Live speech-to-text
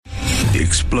The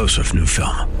explosive new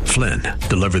film, Flynn,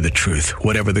 deliver the truth,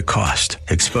 whatever the cost,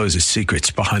 exposes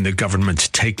secrets behind the government's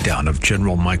takedown of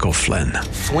General Michael Flynn.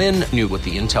 Flynn knew what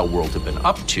the intel world had been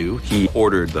up to. He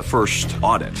ordered the first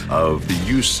audit of the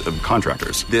use of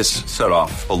contractors. This set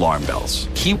off alarm bells.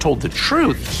 He told the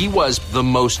truth. He was the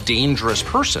most dangerous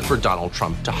person for Donald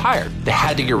Trump to hire. They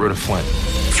had to get rid of Flynn.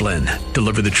 Flynn,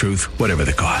 deliver the truth, whatever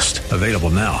the cost. Available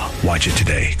now. Watch it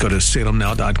today. Go to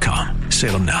salemnow.com.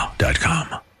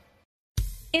 salemnow.com.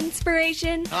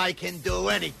 Inspiration. I can do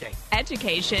anything.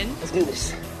 Education. Let's do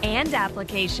this. And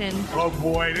application. Oh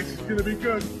boy, this is going to be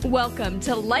good. Welcome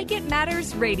to Like It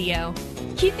Matters Radio.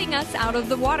 Keeping us out of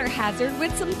the water hazard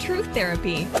with some truth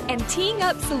therapy. And teeing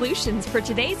up solutions for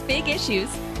today's big issues.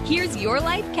 Here's your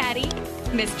life caddy,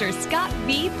 Mr. Scott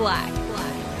V. Black.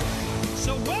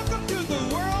 So welcome to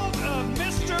the world of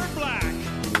Mr. Black.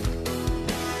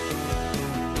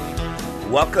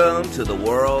 Welcome to the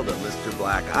world of Mr.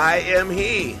 Black. I am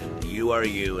he. You are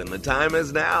you. And the time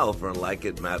is now for Like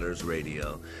It Matters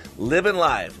Radio. Living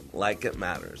life like it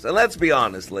matters. And let's be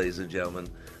honest, ladies and gentlemen.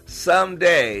 Some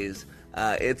days,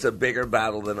 it's a bigger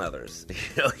battle than others.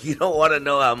 You don't want to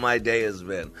know how my day has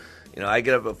been. I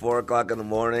get up at 4 o'clock in the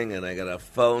morning, and I got a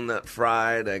phone that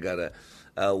fried. I got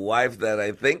a wife that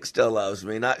I think still loves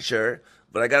me, not sure.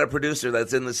 But I got a producer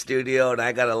that's in the studio, and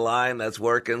I got a line that's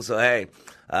working. So, hey,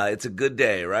 it's a good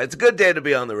day, right? It's a good day to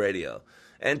be on the radio.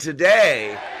 And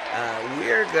today,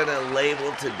 we're going to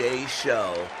label today's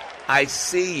show, I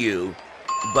See You,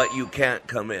 But You Can't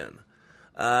Come In.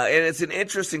 And it's an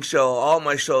interesting show. All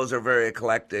my shows are very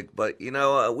eclectic, but,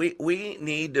 we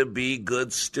need to be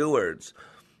good stewards.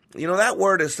 That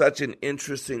word is such an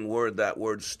interesting word, that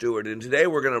word steward. And today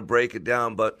we're going to break it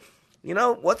down, but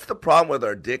what's the problem with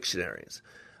our dictionaries?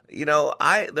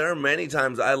 There are many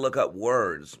times I look up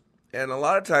words, and a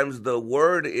lot of times the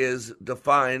word is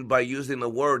defined by using the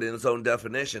word in its own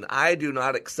definition. I do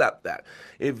not accept that.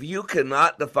 If you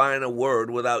cannot define a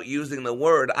word without using the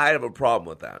word, I have a problem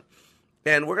with that.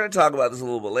 And we're going to talk about this a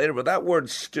little bit later, but that word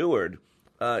steward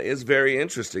is very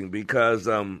interesting because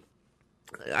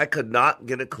I could not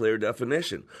get a clear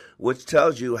definition, which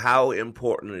tells you how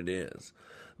important it is.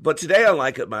 But today on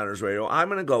Like It Matters Radio, I'm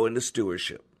going to go into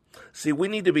stewardship. See, we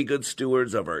need to be good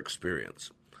stewards of our experience.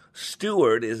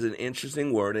 Steward is an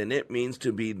interesting word, and it means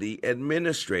to be the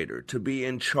administrator, to be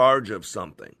in charge of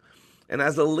something. And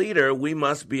as a leader, we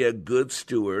must be a good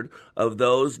steward of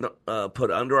those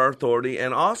put under our authority,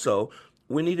 and also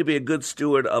we need to be a good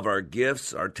steward of our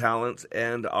gifts, our talents,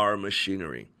 and our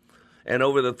machinery. And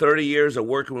over the 30 years of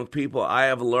working with people, I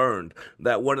have learned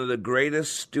that one of the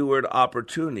greatest steward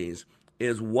opportunities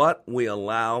is what we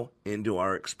allow into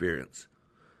our experience.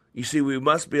 You see, we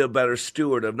must be a better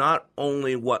steward of not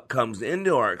only what comes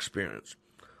into our experience,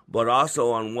 but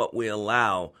also on what we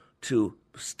allow to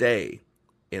stay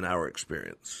in our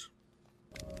experience.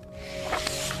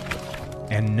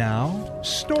 And now,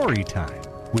 story time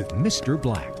with Mr.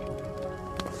 Black.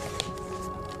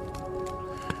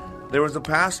 There was a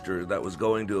pastor that was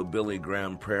going to a Billy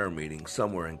Graham prayer meeting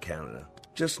somewhere in Canada,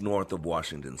 just north of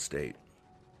Washington State.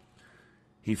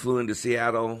 He flew into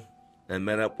Seattle and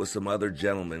met up with some other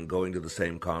gentlemen going to the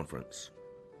same conference.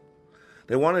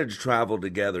 They wanted to travel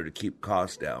together to keep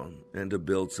costs down and to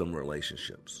build some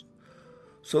relationships.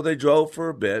 So they drove for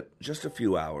a bit, just a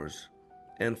few hours,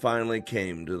 and finally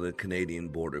came to the Canadian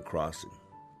border crossing.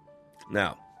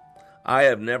 Now, I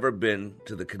have never been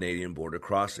to the Canadian border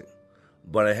crossing,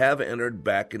 but I have entered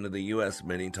back into the U.S.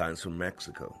 many times from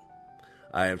Mexico.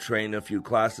 I have trained a few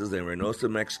classes in Reynosa,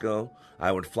 Mexico.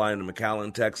 I would fly into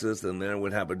McAllen, Texas, and then I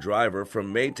would have a driver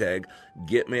from Maytag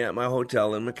get me at my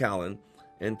hotel in McAllen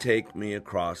and take me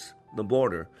across the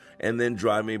border and then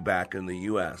drive me back in the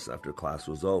U.S. after class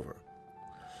was over.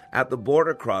 At the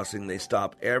border crossing, they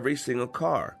stop every single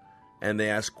car and they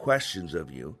ask questions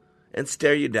of you and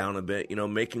stare you down a bit,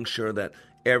 making sure that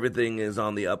everything is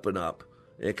on the up and up.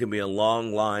 It can be a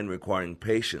long line requiring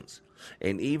patience.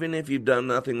 And even if you've done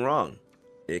nothing wrong,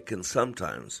 it can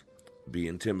sometimes be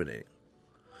intimidating.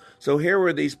 So here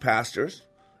were these pastors,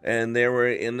 and they were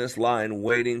in this line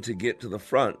waiting to get to the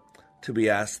front to be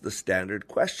asked the standard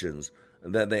questions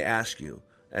that they ask you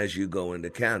as you go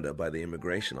into Canada by the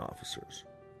immigration officers.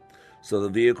 So the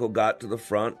vehicle got to the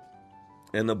front,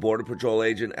 and the Border Patrol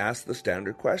agent asked the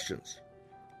standard questions.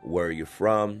 Where are you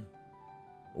from?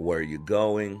 Where are you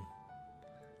going?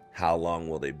 How long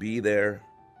will they be there?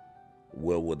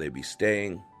 Where will they be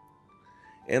staying?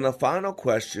 And the final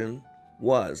question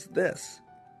was this: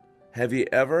 have you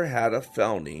ever had a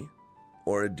felony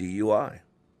or a DUI?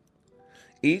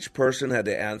 Each person had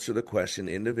to answer the question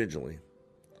individually.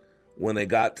 When they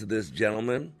got to this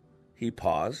gentleman, he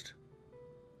paused,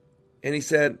 And he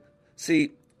said,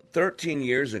 see, 13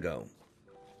 years ago,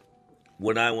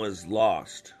 when I was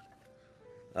lost,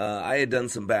 I had done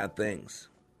some bad things.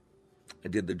 I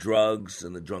did the drugs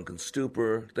and the drunken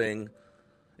stupor thing.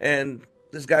 And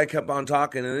this guy kept on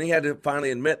talking, and then he had to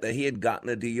finally admit that he had gotten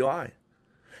a DUI.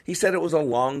 He said it was a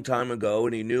long time ago,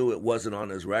 and he knew it wasn't on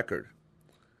his record.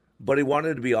 But he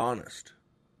wanted to be honest.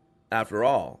 After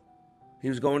all, he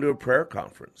was going to a prayer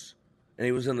conference, and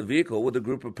he was in the vehicle with a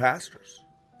group of pastors.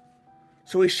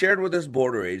 So he shared with his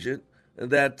border agent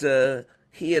that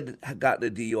he had gotten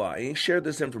a DUI. And he shared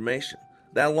this information.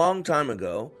 That a long time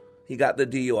ago, he got the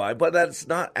DUI, but that's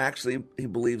not actually, he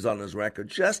believes, on his record,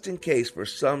 just in case for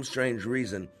some strange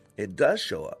reason it does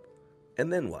show up.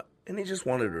 And then what? And he just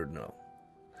wanted her to know.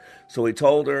 So he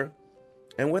told her,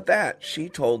 and with that, she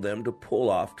told them to pull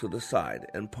off to the side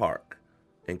and park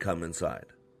and come inside.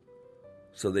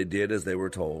 So they did as they were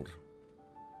told.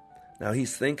 Now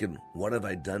he's thinking, what have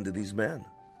I done to these men?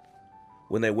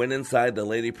 When they went inside, the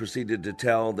lady proceeded to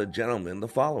tell the gentleman the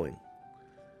following.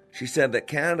 She said that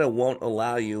Canada won't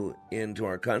allow you into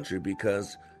our country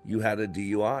because you had a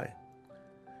DUI.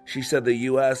 She said the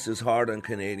U.S. is hard on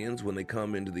Canadians when they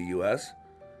come into the U.S.,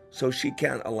 so she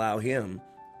can't allow him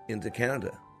into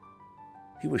Canada.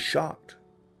 He was shocked.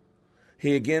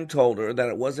 He again told her that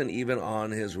it wasn't even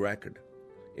on his record.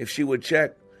 If she would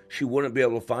check, she wouldn't be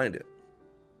able to find it.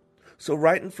 So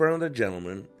right in front of the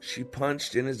gentleman, she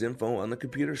punched in his info on the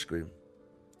computer screen.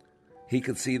 He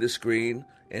could see the screen,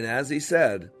 and as he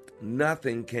said,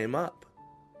 nothing came up.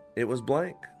 It was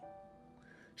blank.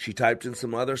 She typed in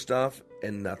some other stuff,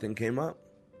 and nothing came up.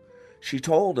 She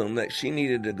told him that she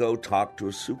needed to go talk to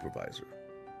a supervisor.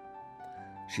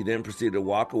 She then proceeded to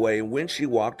walk away. When she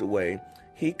walked away,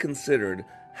 he considered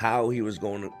how he was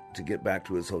going to get back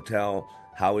to his hotel,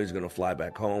 how he was going to fly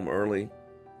back home early.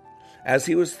 As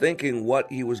he was thinking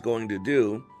what he was going to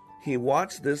do, he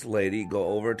watched this lady go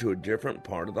over to a different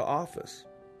part of the office.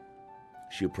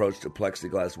 She approached a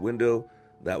plexiglass window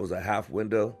that was a half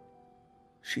window.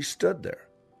 She stood there,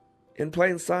 in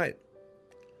plain sight.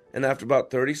 And after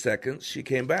about 30 seconds, she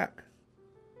came back.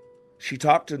 She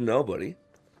talked to nobody.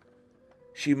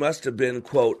 She must have been,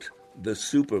 quote, the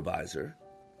supervisor.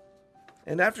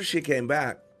 And after she came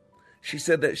back, she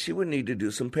said that she would need to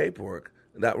do some paperwork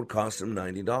that would cost him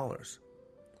 $90.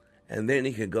 And then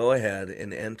he could go ahead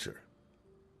and enter.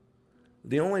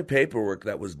 The only paperwork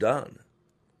that was done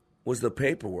was the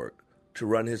paperwork to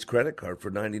run his credit card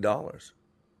for $90.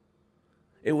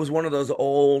 It was one of those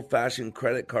old-fashioned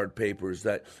credit card papers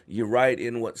that you write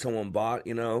in what someone bought,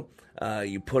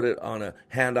 you put it on a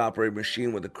hand-operated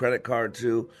machine with a credit card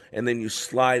to, and then you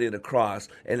slide it across,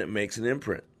 and it makes an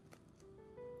imprint.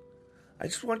 I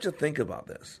just want you to think about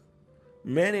this.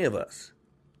 Many of us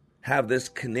have this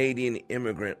Canadian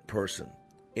immigrant person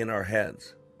in our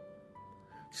heads.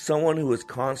 Someone who is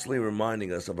constantly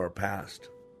reminding us of our past.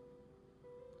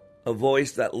 A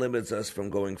voice that limits us from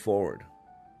going forward.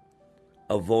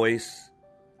 A voice,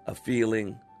 a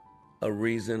feeling, a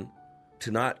reason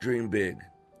to not dream big,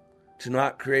 to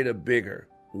not create a bigger,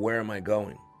 where am I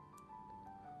going?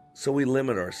 So we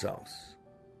limit ourselves.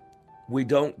 We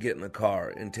don't get in the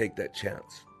car and take that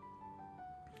chance.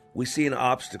 We see an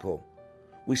obstacle.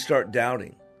 We start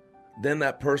doubting. Then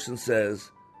that person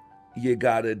says, you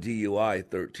got a DUI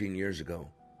 13 years ago.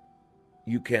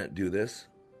 You can't do this.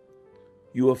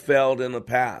 You have failed in the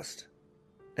past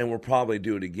and will probably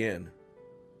do it again.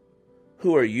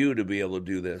 Who are you to be able to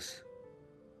do this?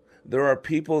 There are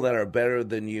people that are better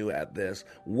than you at this.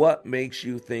 What makes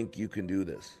you think you can do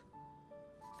this?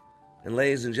 And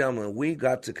ladies and gentlemen, we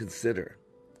got to consider,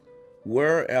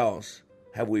 where else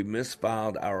have we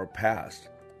misfiled our past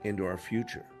into our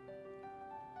future?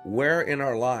 Where in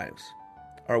our lives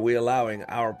are we allowing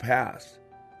our past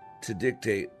to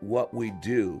dictate what we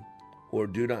do or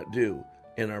do not do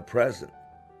in our present,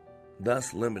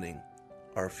 thus limiting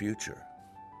our future?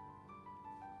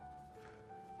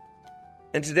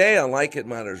 And today on Like It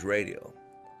Matters Radio,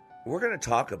 we're going to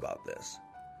talk about this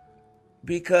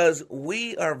because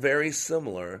we are very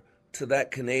similar to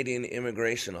that Canadian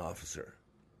immigration officer.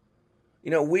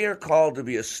 We are called to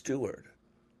be a steward.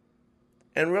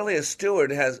 And really a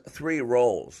steward has three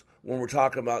roles when we're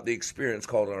talking about the experience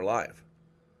called our life.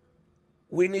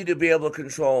 We need to be able to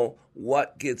control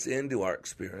what gets into our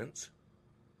experience.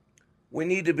 We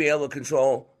need to be able to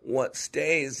control what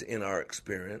stays in our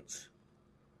experience.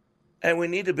 And we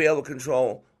need to be able to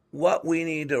control what we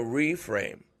need to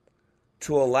reframe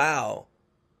to allow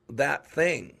that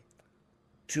thing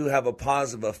to have a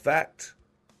positive effect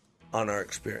on our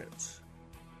experience.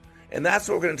 And that's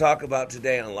what we're going to talk about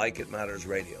today on Like It Matters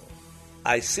Radio.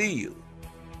 I see you,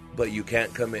 but you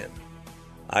can't come in.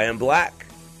 I am Black,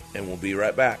 and we'll be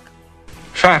right back.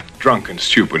 Fat, drunk, and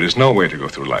stupid is no way to go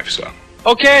through life, son.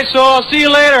 Okay, so I'll see you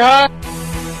later, huh?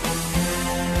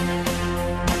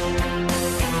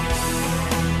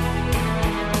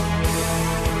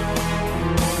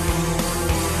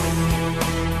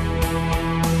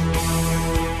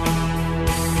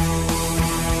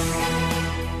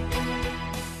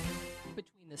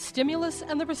 Stimulus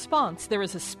and the response, there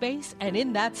is a space, and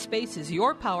in that space is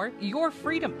your power, your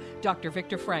freedom. Dr.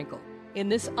 Viktor Frankl. In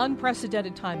this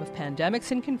unprecedented time of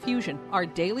pandemics and confusion, our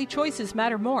daily choices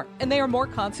matter more, and they are more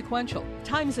consequential.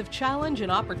 Times of challenge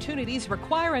and opportunities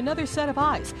require another set of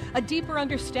eyes, a deeper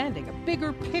understanding, a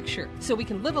bigger picture, so we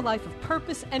can live a life of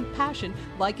purpose and passion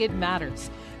like it matters.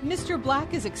 Mr.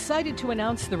 Black is excited to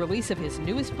announce the release of his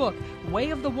newest book, Way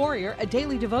of the Warrior, a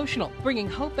daily devotional, bringing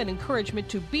hope and encouragement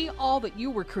to be all that you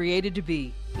were created to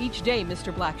be. Each day,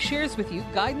 Mr. Black shares with you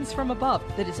guidance from above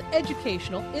that is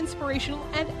educational, inspirational,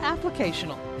 and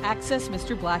applicational. Access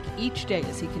Mr. Black each day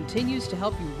as he continues to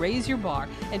help you raise your bar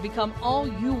and become all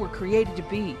you were created to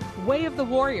be. Way of the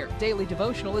Warrior Daily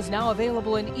Devotional is now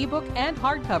available in ebook and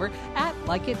hardcover at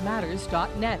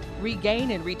likeitmatters.net.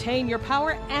 Regain and retain your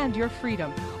power and your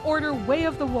freedom. Order Way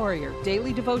of the Warrior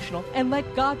Daily Devotional and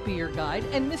let God be your guide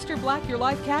and Mr. Black your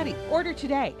life caddy. Order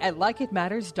today at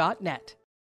likeitmatters.net.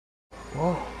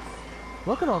 Whoa,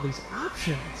 look at all these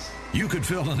options. You could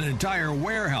fill an entire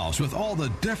warehouse with all the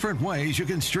different ways you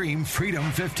can stream Freedom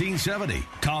 1570.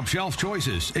 Top shelf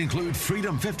choices include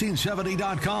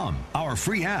freedom1570.com, our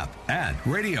free app, and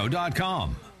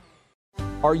radio.com.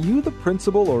 Are you the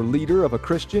principal or leader of a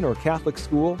Christian or Catholic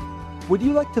school? Would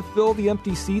you like to fill the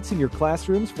empty seats in your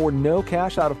classrooms for no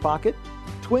cash out of pocket?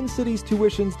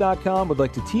 TwinCitiesTuitions.com would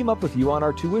like to team up with you on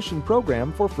our tuition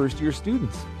program for first-year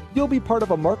students. You'll be part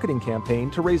of a marketing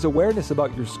campaign to raise awareness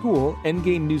about your school and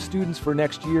gain new students for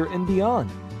next year and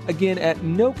beyond. Again, at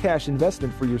no cash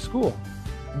investment for your school.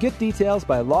 Get details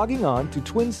by logging on to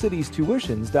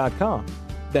TwinCitiesTuitions.com.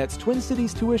 That's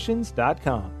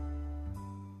TwinCitiesTuitions.com.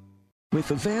 With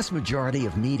the vast majority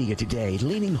of media today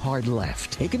leaning hard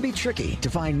left, it can be tricky to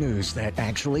find news that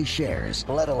actually shares,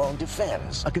 let alone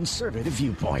defends, a conservative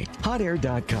viewpoint.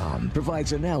 HotAir.com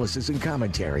provides analysis and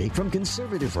commentary from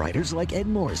conservative writers like Ed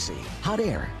Morrissey.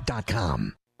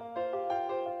 HotAir.com.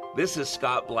 This is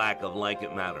Scott Black of Like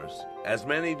It Matters. As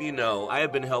many of you know, I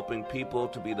have been helping people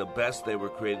to be the best they were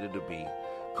created to be.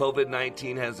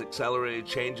 COVID-19 has accelerated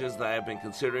changes that I have been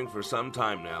considering for some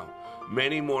time now.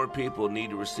 Many more people need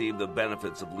to receive the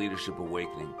benefits of Leadership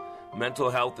Awakening. Mental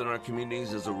health in our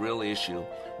communities is a real issue.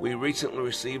 We recently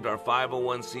received our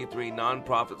 501c3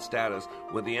 nonprofit status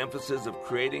with the emphasis of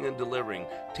creating and delivering,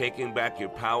 taking back your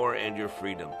power and your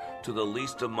freedom to the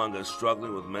least among us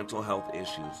struggling with mental health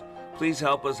issues. Please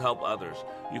help us help others.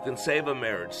 You can save a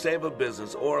marriage, save a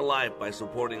business, or a life by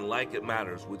supporting Like It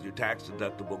Matters with your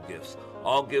tax-deductible gifts.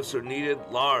 All gifts are needed,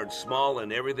 large, small,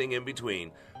 and everything in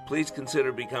between. Please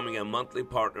consider becoming a monthly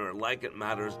partner at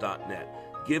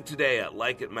likeitmatters.net. Give today at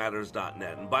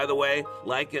likeitmatters.net. And by the way,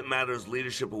 Like It Matters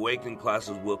Leadership Awakening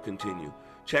classes will continue.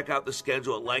 Check out the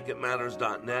schedule at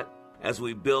likeitmatters.net as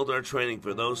we build our training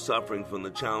for those suffering from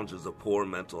the challenges of poor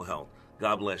mental health.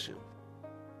 God bless you.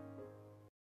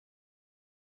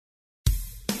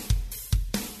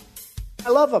 I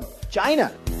love them.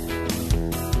 China.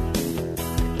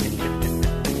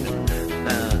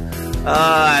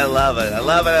 I love it. I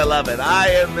love it. I love it. I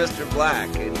am Mr. Black,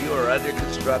 and you are under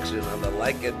construction on the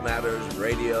Like It Matters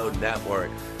radio network.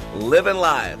 Living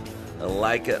life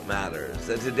like it matters.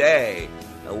 And today,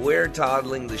 we're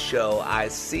titling the show, I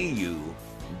See You,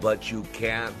 But You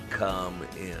Can't Come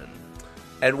In.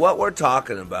 And what we're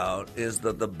talking about is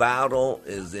that the battle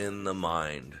is in the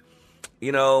mind.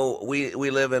 You know, we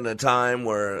live in a time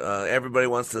where everybody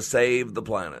wants to save the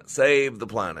planet.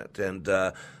 And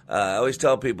I always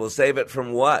tell people, save it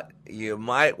from what? You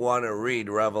might want to read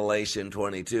Revelation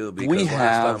 22 because we last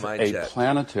have time I a checked,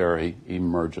 planetary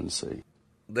emergency.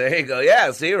 There you go.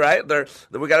 Yeah, see, right?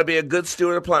 We got to be a good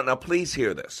steward of the planet. Now, please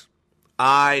hear this.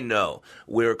 I know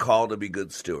we're called to be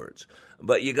good stewards.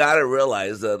 But you got to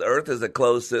realize that the Earth is a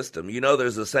closed system. You know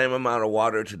there's the same amount of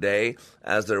water today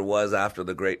as there was after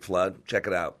the Great Flood. Check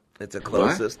it out. It's a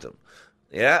closed system.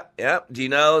 Yeah. Do you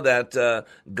know that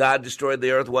God destroyed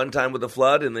the Earth one time with a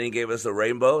flood, and then he gave us a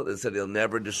rainbow that said he'll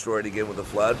never destroy it again with a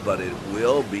flood, but it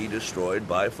will be destroyed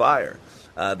by fire.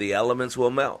 The elements will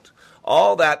melt.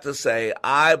 All that to say,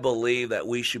 I believe that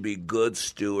we should be good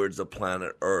stewards of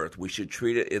planet Earth. We should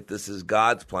treat it, if this is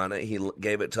God's planet, he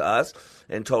gave it to us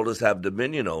and told us to have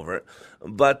dominion over it.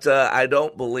 But I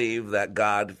don't believe that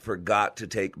God forgot to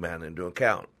take man into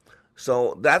account.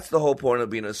 So that's the whole point of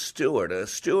being a steward. A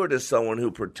steward is someone who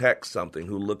protects something,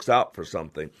 who looks out for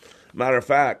something. Matter of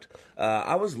fact,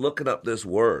 I was looking up this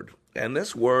word, and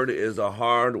this word is a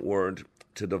hard word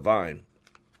to define.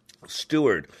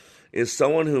 Steward is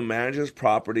someone who manages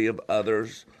property of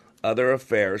others, other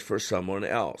affairs for someone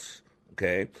else.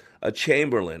 Okay? A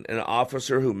chamberlain, an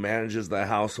officer who manages the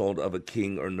household of a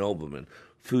king or nobleman.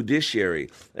 Fiduciary,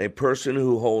 a person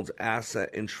who holds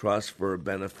asset in trust for a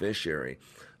beneficiary.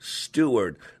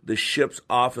 Steward, the ship's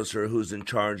officer who's in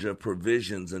charge of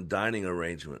provisions and dining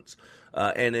arrangements.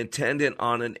 An attendant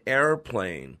on an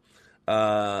airplane.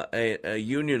 A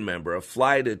union member, a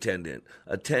flight attendant,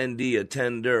 attendee,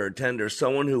 attender,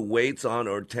 someone who waits on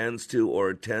or tends to or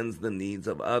attends the needs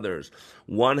of others,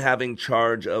 one having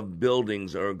charge of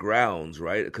buildings or grounds,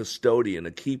 right? A custodian,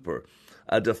 a keeper,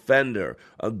 a defender,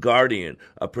 a guardian,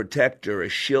 a protector, a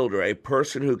shielder, a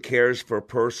person who cares for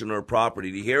person or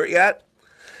property. Do you hear it yet?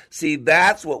 See,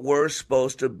 that's what we're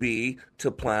supposed to be to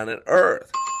planet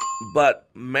Earth. But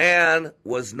man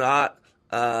was not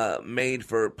made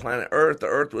for planet Earth. The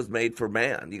Earth was made for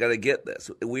man. You got to get this.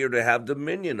 We are to have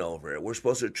dominion over it. We're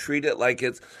supposed to treat it like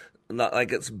it's not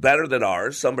like it's better than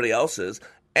ours, somebody else's,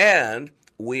 and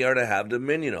we are to have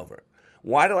dominion over it.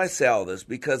 Why do I say all this?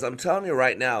 Because I'm telling you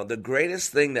right now, the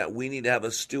greatest thing that we need to have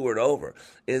a steward over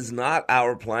is not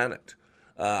our planet.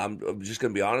 I'm just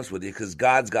going to be honest with you, because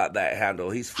God's got that handle.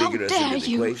 He's figured us into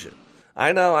the equation.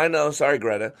 I know. Sorry,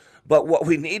 Greta. But what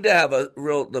we need to have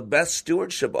the best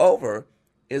stewardship over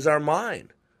is our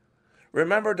mind.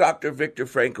 Remember, Dr. Viktor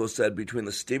Frankl said, between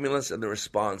the stimulus and the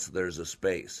response, there's a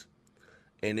space.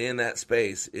 And in that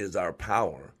space is our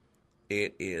power.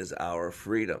 It is our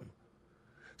freedom.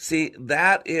 See,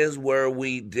 that is where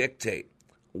we dictate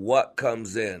what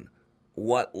comes in,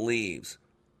 what leaves,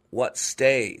 what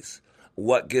stays,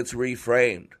 what gets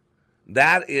reframed.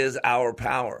 That is our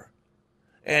power.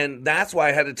 And that's why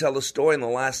I had to tell the story in the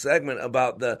last segment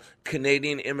about the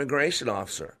Canadian immigration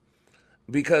officer.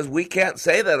 Because we can't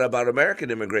say that about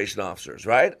American immigration officers,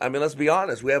 right? I mean, let's be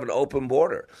honest. We have an open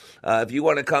border. If you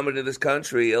want to come into this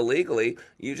country illegally,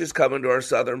 you just come into our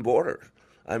southern border.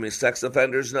 I mean, sex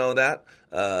offenders know that.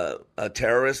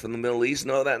 Terrorists from the Middle East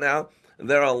know that now.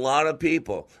 There are a lot of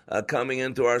people coming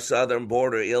into our southern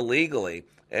border illegally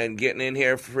and getting in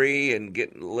here free and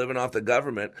living off the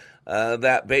government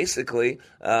that basically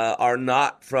are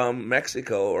not from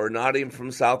Mexico or not even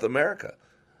from South America.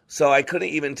 So I couldn't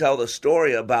even tell the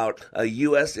story about a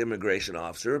U.S. immigration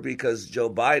officer because Joe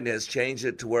Biden has changed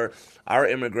it to where our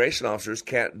immigration officers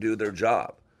can't do their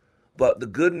job. But the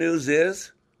good news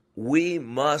is we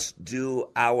must do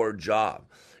our job.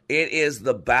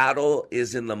 The battle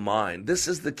is in the mind. This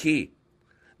is the key.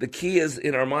 The key is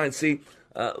in our mind. See,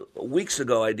 weeks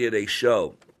ago I did a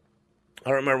show.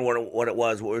 I don't remember what it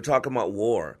was. We were talking about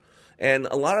war. And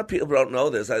a lot of people don't know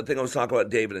this. I think I was talking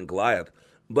about David and Goliath.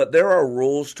 But there are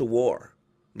rules to war.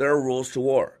 There are rules to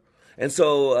war. And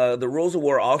so the rules of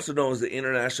war, also known as the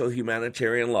International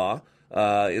Humanitarian Law,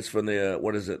 it's from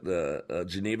the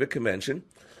Geneva Convention.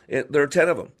 There are 10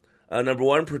 of them. Number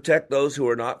 1, protect those who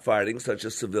are not fighting, such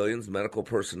as civilians, medical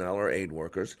personnel, or aid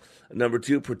workers. Number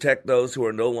 2, protect those who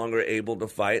are no longer able to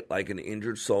fight, like an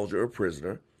injured soldier or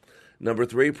prisoner. Number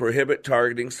 3, prohibit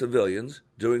targeting civilians.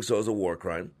 Doing so is a war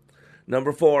crime.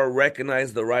 Number 4,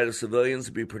 recognize the right of civilians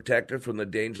to be protected from the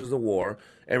dangers of war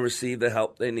and receive the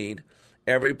help they need.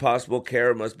 Every possible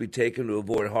care must be taken to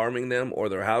avoid harming them or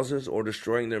their houses or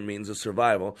destroying their means of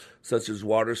survival, such as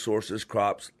water sources,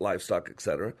 crops, livestock,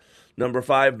 etc. Number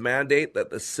 5, mandate that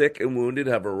the sick and wounded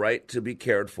have a right to be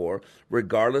cared for,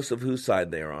 regardless of whose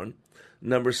side they are on.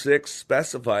 Number 6,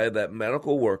 specify that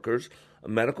medical workers,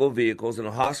 medical vehicles, and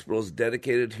hospitals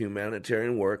dedicated to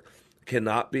humanitarian work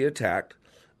cannot be attacked.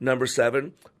 Number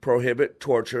 7, prohibit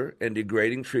torture and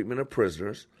degrading treatment of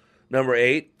prisoners. Number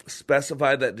 8,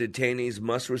 specify that detainees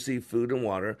must receive food and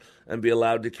water and be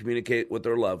allowed to communicate with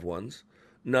their loved ones.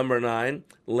 Number 9,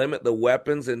 limit the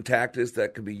weapons and tactics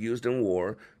that can be used in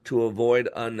war to avoid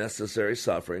unnecessary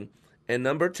suffering. And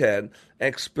number 10,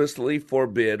 explicitly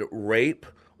forbid rape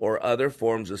or other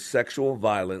forms of sexual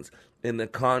violence in the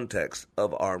context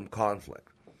of armed conflict.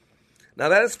 Now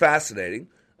that is fascinating.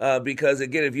 Because,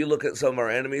 again, if you look at some of our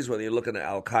enemies, whether you're looking at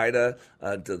Al-Qaeda,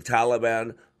 the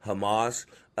Taliban, Hamas,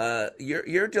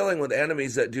 you're dealing with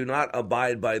enemies that do not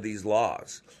abide by these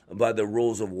laws, by the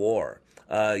rules of war.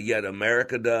 Yet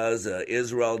America does,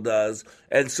 Israel does.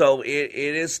 And so it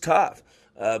is tough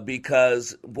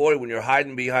because, boy, when you're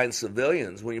hiding behind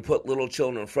civilians, when you put little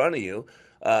children in front of you,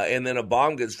 and then a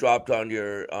bomb gets dropped on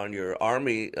your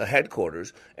army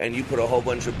headquarters, and you put a whole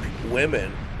bunch of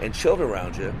women and children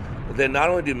around you, then not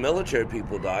only do military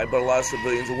people die, but a lot of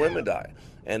civilians and women die.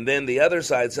 And then the other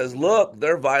side says, look,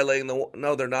 they're violating the...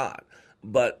 No, they're not.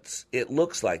 But it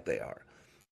looks like they are.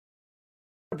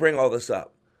 I bring all this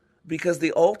up because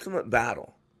the ultimate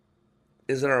battle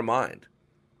is in our mind.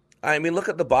 I mean, look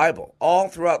at the Bible. All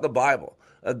throughout the Bible,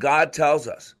 God tells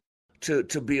us to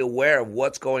be aware of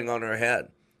what's going on in our head.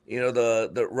 You know,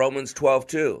 the Romans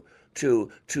 12:2,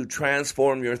 to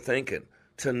transform your thinking,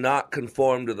 to not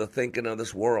conform to the thinking of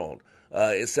this world.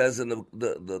 It says in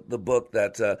the book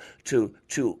that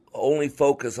to only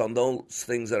focus on those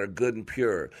things that are good and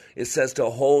pure. It says to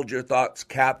hold your thoughts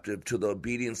captive to the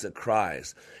obedience of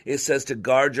Christ. It says to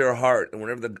guard your heart. And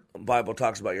whenever the Bible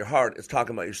talks about your heart, it's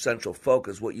talking about your central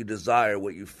focus, what you desire,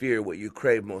 what you fear, what you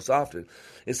crave most often.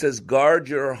 It says guard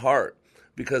your heart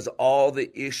because all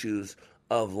the issues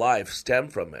of life stem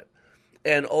from it.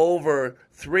 And over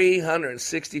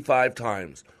 365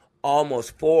 times,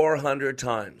 almost 400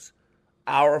 times,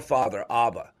 our Father,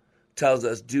 Abba, tells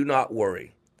us, do not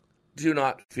worry, do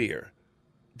not fear,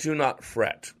 do not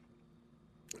fret.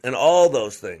 And all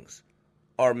those things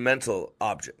are mental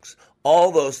objects.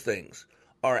 All those things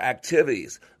are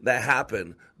activities that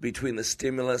happen between the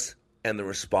stimulus and the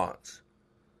response.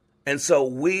 And so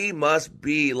we must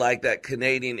be like that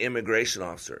Canadian immigration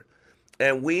officer,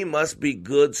 and we must be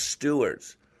good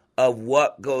stewards of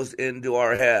what goes into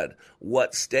our head,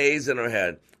 what stays in our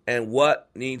head, and what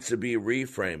needs to be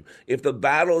reframed. If the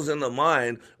battle's in the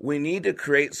mind, we need to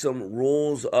create some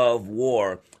rules of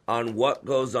war on what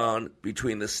goes on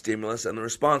between the stimulus and the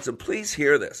response. And please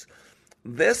hear this.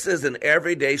 This is an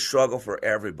everyday struggle for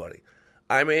everybody.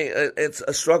 I mean, it's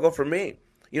a struggle for me.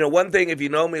 You know, one thing, if you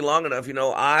know me long enough, you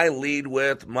know, I lead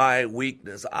with my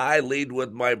weakness. I lead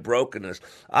with my brokenness.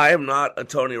 I am not a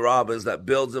Tony Robbins that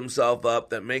builds himself up,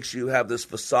 that makes you have this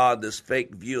facade, this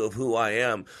fake view of who I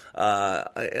am.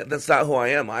 That's not who I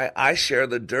am. I share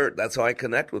the dirt. That's how I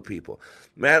connect with people.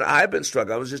 Man, I've been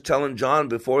struggling. I was just telling John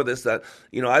before this that,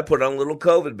 you know, I put on a little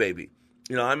COVID baby.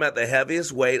 You know, I'm at the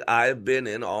heaviest weight I've been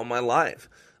in all my life.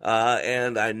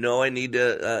 And I know I need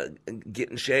to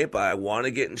get in shape. I want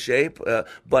to get in shape.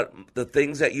 But the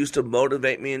things that used to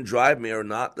motivate me and drive me are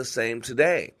not the same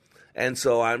today. And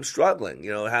so I'm struggling.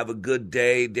 You know, have a good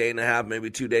day and a half,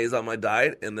 maybe 2 days on my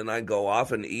diet, and then I go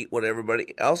off and eat what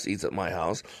everybody else eats at my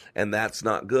house, and that's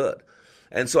not good.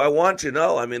 And so I want you to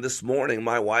know, I mean, this morning,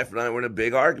 my wife and I were in a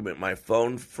big argument. My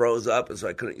phone froze up, and so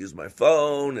I couldn't use my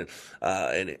phone,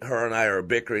 and her and I are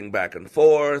bickering back and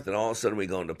forth, and all of a sudden we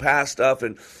go into past stuff,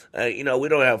 and, you know, we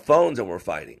don't have phones, and we're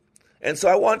fighting. And so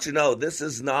I want you to know, this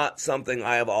is not something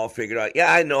I have all figured out.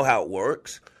 Yeah, I know how it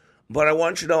works, but I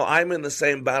want you to know I'm in the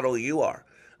same battle you are.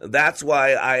 That's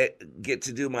why I get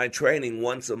to do my training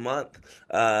once a month.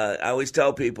 I always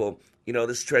tell people, you know,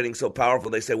 this training's so powerful.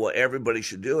 They say, well, everybody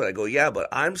should do it. I go, yeah, but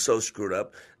I'm so screwed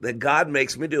up that God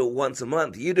makes me do it once a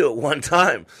month. You do it one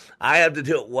time. I have to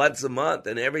do it once a month.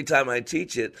 And every time I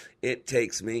teach it, it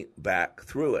takes me back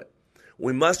through it.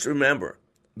 We must remember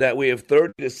that we have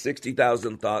 30 to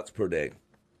 60,000 thoughts per day.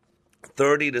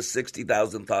 30 to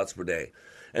 60,000 thoughts per day.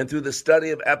 And through the study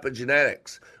of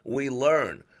epigenetics, we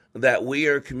learn that we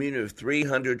are a community of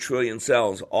 300 trillion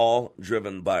cells, all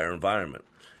driven by our environment.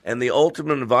 And the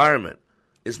ultimate environment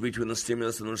is between the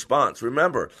stimulus and the response.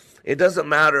 Remember, it doesn't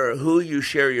matter who you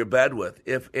share your bed with,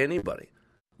 if anybody.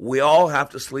 We all have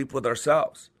to sleep with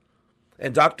ourselves.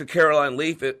 And Dr. Caroline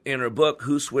Leaf, in her book,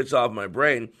 Who Switched Off My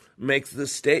Brain, makes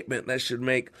this statement that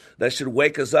should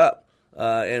wake us up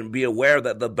and be aware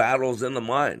that the battle's in the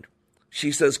mind.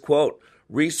 She says, quote,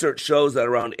 research shows that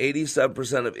around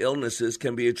 87% of illnesses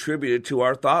can be attributed to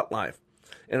our thought life,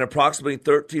 and approximately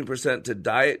 13% to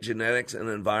diet, genetics, and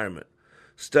environment.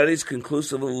 Studies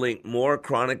conclusively link more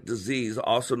chronic disease,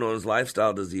 also known as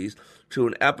lifestyle disease, to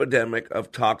an epidemic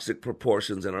of toxic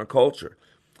proportions in our culture.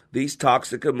 These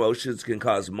toxic emotions can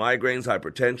cause migraines,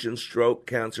 hypertension, stroke,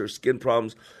 cancer, skin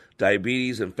problems,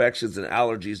 diabetes, infections, and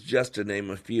allergies, just to name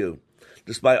a few.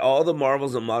 Despite all the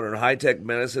marvels of modern high-tech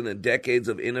medicine and decades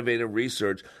of innovative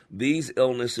research, these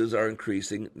illnesses are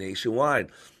increasing nationwide.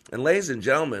 And ladies and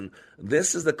gentlemen,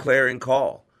 this is the clarion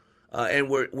call. And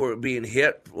we're being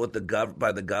hit with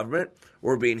by the government.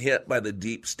 We're being hit by the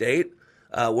deep state.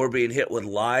 We're being hit with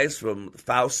lies from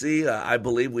Fauci. I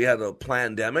believe we had a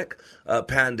pandemic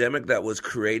that was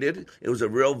created. It was a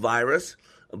real virus,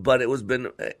 but it was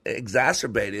been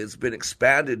exacerbated. It's been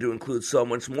expanded to include so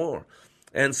much more.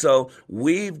 And so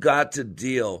we've got to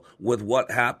deal with what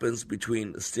happens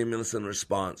between the stimulus and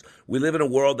response. We live in a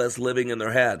world that's living in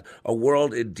their head, a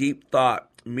world in deep thought,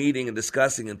 meeting and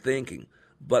discussing and thinking.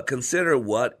 But consider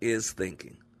what is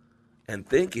thinking. And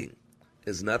thinking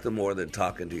is nothing more than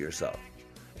talking to yourself.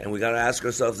 And we got to ask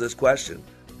ourselves this question.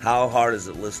 How hard is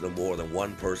it to listen to more than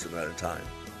one person at a time?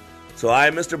 So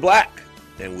I'm Mr. Black,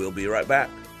 and we'll be right back.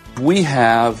 We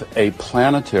have a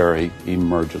planetary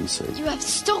emergency. You have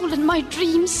stolen my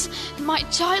dreams and my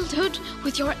childhood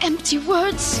with your empty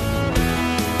words.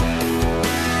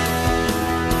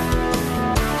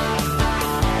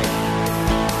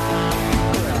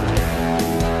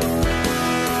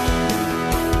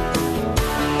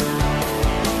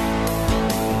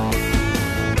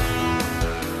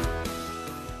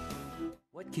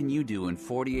 What can you do in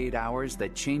 48 hours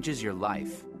that changes your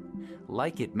life?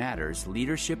 Like It Matters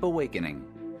Leadership Awakening.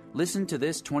 Listen to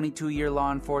this 22-year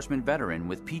law enforcement veteran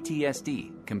with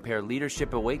PTSD compare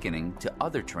Leadership Awakening to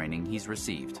other training he's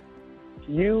received.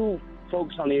 You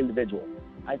focus on the individual.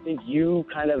 I think you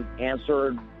kind of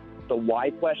answered the why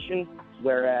question,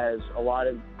 whereas a lot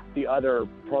of the other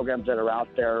programs that are out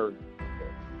there,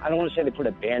 I don't want to say they put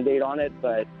a Band-Aid on it,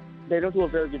 but they don't do a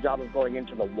very good job of going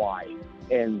into the why.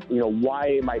 And, why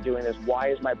am I doing this? Why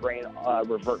is my brain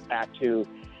revert back to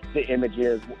the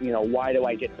images? Why do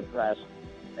I get depressed?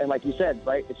 And like you said,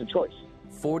 right, it's a choice.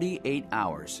 48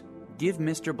 hours. Give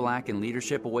Mr. Black and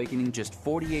Leadership Awakening just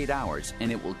 48 hours,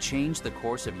 and it will change the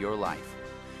course of your life.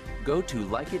 Go to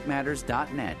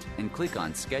likeitmatters.net and click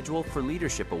on Schedule for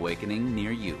Leadership Awakening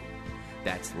near you.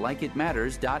 That's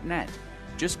likeitmatters.net.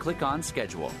 Just click on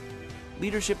Schedule.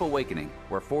 Leadership Awakening,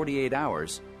 where 48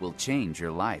 hours will change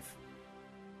your life.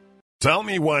 Tell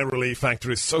me why Relief Factor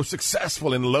is so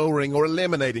successful in lowering or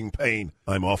eliminating pain.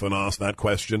 I'm often asked that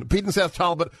question. Pete and Seth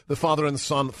Talbot, the father and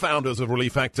son founders of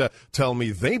Relief Factor, tell me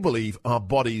they believe our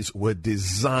bodies were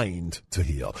designed to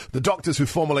heal. The doctors who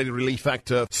formulated Relief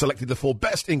Factor selected the 4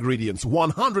 best ingredients,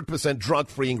 100%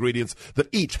 drug-free ingredients that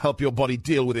each help your body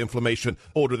deal with inflammation.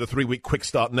 Order the 3-week quick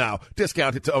start now.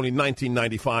 Discount it to only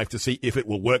 $19.95 to see if it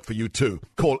will work for you too.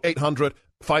 Call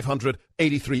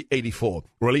 800-500-8384.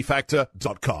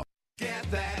 ReliefFactor.com.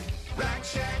 Get that Rack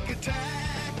Shack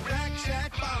attack, Rack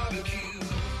Shack barbecue.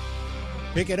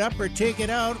 Pick it up or take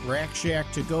it out,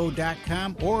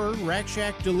 RackShackToGo.com or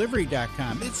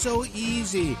RackShackDelivery.com. It's so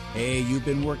easy. Hey, you've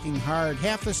been working hard.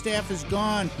 Half the staff is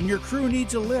gone, and your crew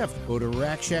needs a lift. Go to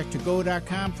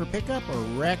RackShackToGo.com for pickup or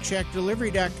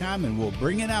RackShackDelivery.com, and we'll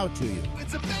bring it out to you.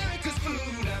 It's America's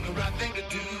food and the right thing to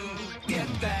do. Get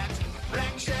that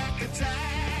Rack Shack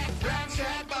attack, Rack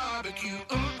Shack barbecue.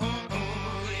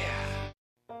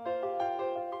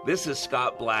 This is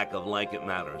Scott Black of Like It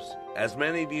Matters. As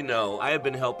many of you know, I have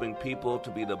been helping people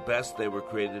to be the best they were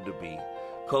created to be.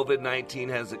 COVID-19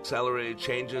 has accelerated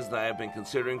changes that I have been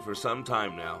considering for some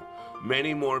time now.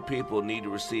 Many more people need to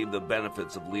receive the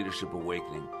benefits of Leadership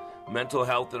Awakening. Mental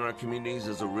health in our communities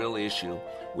is a real issue.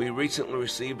 We recently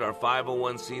received our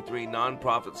 501c3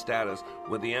 nonprofit status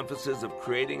with the emphasis of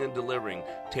creating and delivering,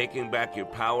 taking back your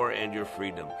power and your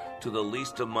freedom to the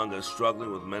least among us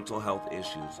struggling with mental health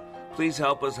issues. Please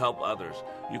help us help others.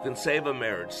 You can save a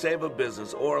marriage, save a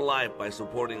business, or a life by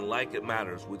supporting Like It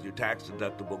Matters with your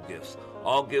tax-deductible gifts.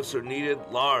 All gifts are needed,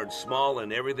 large, small,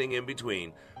 and everything in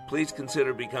between. Please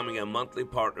consider becoming a monthly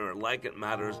partner at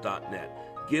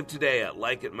likeitmatters.net. Give today at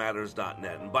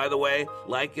likeitmatters.net. And by the way,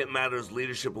 Like It Matters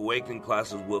Leadership Awakening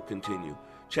classes will continue.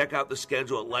 Check out the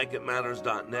schedule at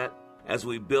likeitmatters.net as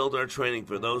we build our training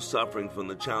for those suffering from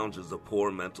the challenges of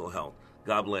poor mental health.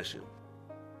 God bless you.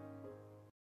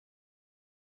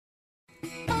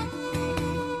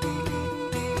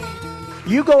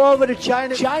 You go over to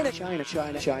China. You take China.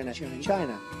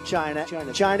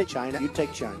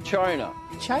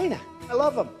 China. I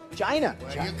love them. China.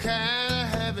 Well, you kinda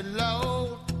have it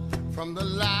low from the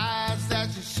lies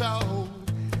that you sold,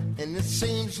 and it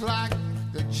seems like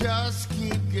they just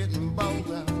keep getting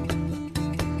bolder.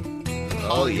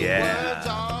 Oh yeah.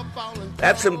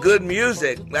 That's some good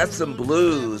music. That's some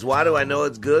blues. Why do I know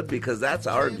it's good? Because that's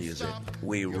our music.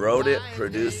 We wrote it,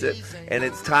 produced it, and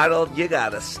it's titled, You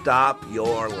Gotta Stop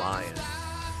Your Lying.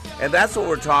 And that's what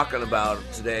we're talking about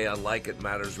today on Like It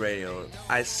Matters Radio.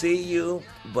 I see you,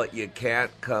 but you can't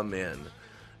come in.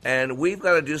 And we've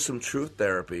got to do some truth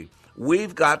therapy.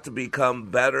 We've got to become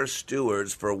better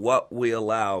stewards for what we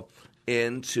allow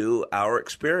into our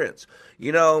experience.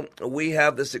 You know, we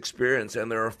have this experience,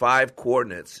 and there are 5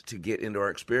 coordinates to get into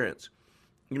our experience.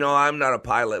 You know, I'm not a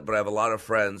pilot, but I have a lot of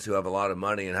friends who have a lot of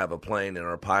money and have a plane and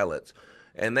are pilots.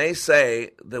 And they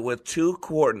say that with 2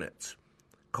 coordinates,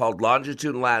 called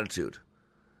longitude and latitude,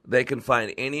 they can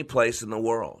find any place in the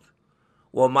world.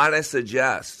 Well, might I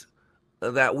suggest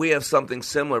that we have something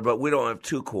similar, but we don't have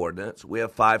 2 coordinates. We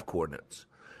have 5 coordinates.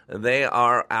 They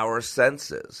are our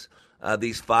senses,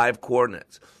 these 5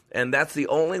 coordinates. And that's the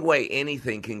only way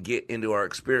anything can get into our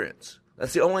experience.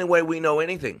 That's the only way we know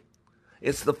anything.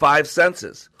 It's the 5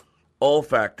 senses.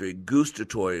 olfactory,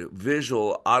 gustatory,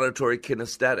 visual, auditory,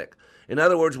 kinesthetic. In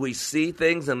other words, we see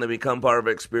things and they become part of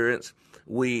our experience.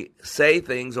 We say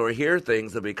things or hear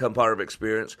things that become part of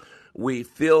experience. We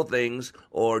feel things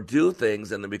or do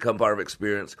things and they become part of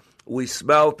experience. We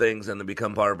smell things and they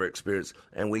become part of our experience.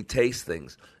 And we taste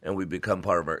things and we become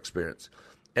part of our experience.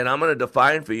 And I'm going to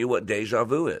define for you what deja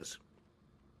vu is.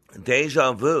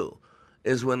 Deja vu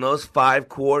is when those 5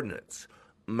 coordinates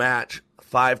match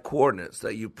 5 coordinates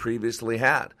that you previously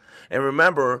had. And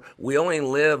remember, we only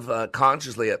live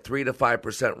consciously at 3 to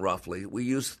 5% roughly. We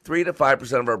use 3 to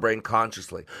 5% of our brain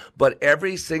consciously. But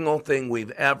every single thing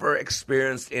we've ever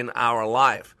experienced in our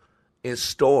life is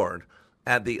stored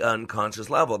at the unconscious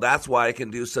level. That's why I can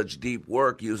do such deep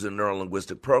work using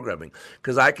neuro-linguistic programming,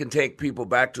 because I can take people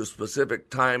back to a specific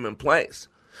time and place.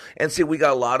 And see, we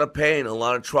got a lot of pain, a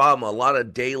lot of trauma, a lot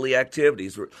of daily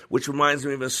activities, which reminds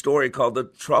me of a story called The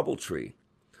Trouble Tree.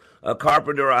 A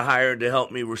carpenter I hired to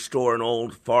help me restore an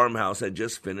old farmhouse had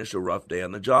just finished a rough day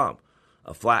on the job.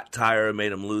 A flat tire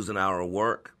made him lose an hour of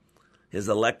work. His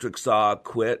electric saw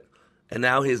quit, and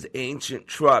now his ancient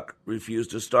truck refused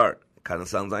to start. Kind of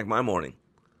sounds like my morning.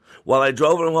 While I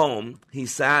drove him home, he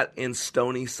sat in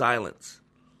stony silence.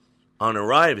 On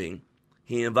arriving,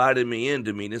 he invited me in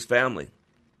to meet his family.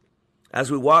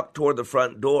 As we walked toward the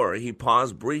front door, he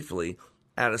paused briefly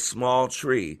at a small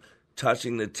tree,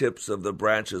 touching the tips of the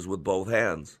branches with both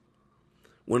hands.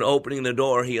 When opening the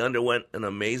door, he underwent an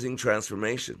amazing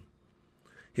transformation.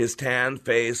 His tanned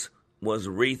face was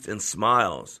wreathed in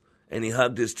smiles, and he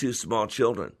hugged his 2 small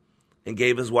children and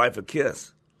gave his wife a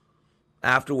kiss.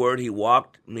 Afterward, he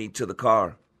walked me to the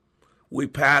car. We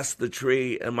passed the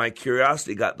tree, and my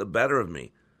curiosity got the better of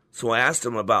me, so I asked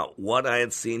him about what I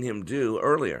had seen him do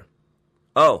earlier.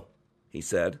 "Oh," he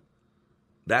said,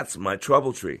 "that's my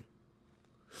trouble tree.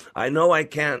 I know I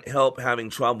can't help having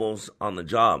troubles on the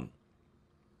job,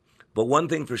 but one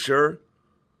thing for sure,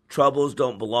 troubles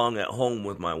don't belong at home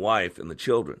with my wife and the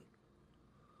children.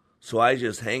 So I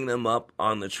just hang them up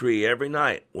on the tree every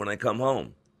night when I come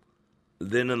home.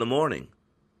 Then in the morning,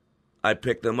 I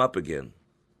pick them up again.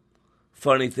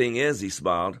 Funny thing is," he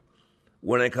smiled,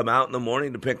 "when I come out in the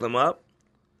morning to pick them up,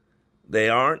 they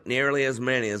aren't nearly as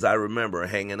many as I remember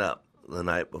hanging up the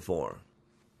night before."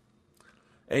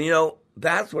 And you know,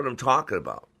 that's what I'm talking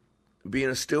about, being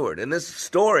a steward. And this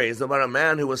story is about a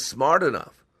man who was smart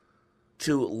enough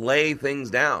to lay things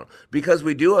down, because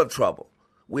we do have trouble.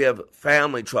 We have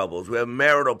family troubles. We have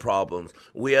marital problems.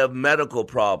 We have medical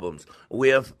problems. We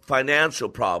have financial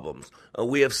problems.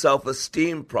 We have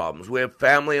self-esteem problems. We have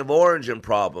family of origin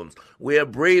problems. We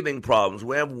have breathing problems.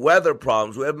 We have weather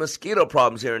problems. We have mosquito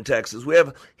problems here in Texas. We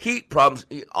have heat problems,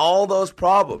 all those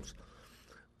problems.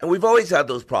 And we've always had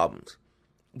those problems.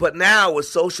 But now with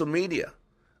social media,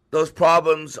 those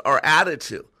problems are added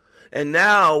to. And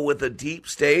now with a deep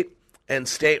state and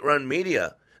state-run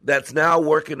media that's now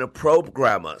working to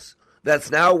program us,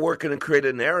 that's now working to create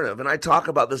a narrative. And I talk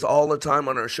about this all the time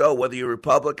on our show, whether you're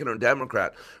Republican or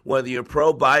Democrat, whether you're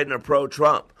pro-Biden or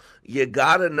pro-Trump. You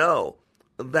got to know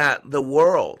that the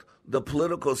world, the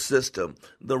political system,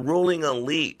 the ruling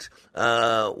elite,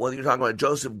 whether you're talking about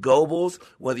Joseph Goebbels,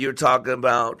 whether you're talking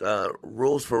about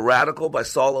Rules for Radical by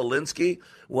Saul Alinsky,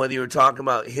 whether you're talking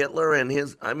about Hitler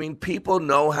and people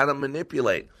know how to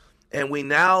manipulate. And we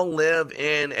now live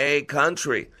in a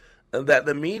country that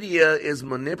the media is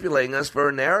manipulating us for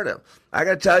a narrative. I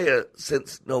got to tell you,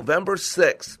 since November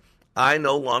 6th, I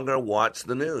no longer watch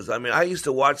the news. I used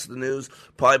to watch the news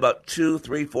probably about 2,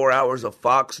 3, 4 hours of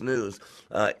Fox News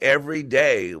every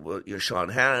day. Sean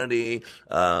Hannity,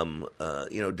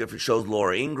 different shows,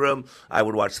 Laura Ingraham. I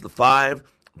would watch The Five.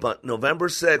 But November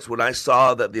 6th, when I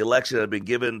saw that the election had been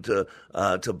given to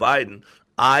Biden,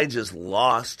 I just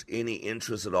lost any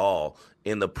interest at all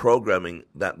in the programming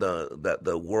that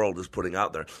the world is putting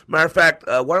out there. Matter of fact,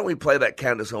 why don't we play that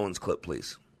Candace Owens clip,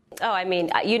 please? Oh,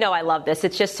 I love this.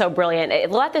 It's just so brilliant.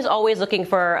 The left is always looking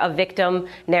for a victim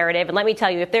narrative. And let me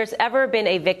tell you, if there's ever been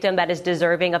a victim that is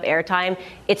deserving of airtime,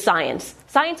 it's science.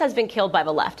 Science has been killed by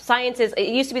the left. It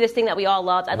used to be this thing that we all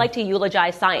loved. I'd like to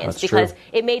eulogize science because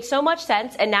it made so much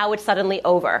sense and now it's suddenly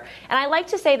over. And I like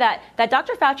to say that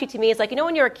Dr. Fauci to me is like,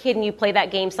 when you're a kid and you play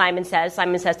that game, Simon Says,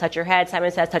 touch your head, Simon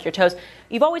Says, touch your toes.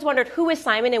 You've always wondered, who is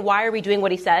Simon and why are we doing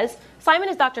what he says? Simon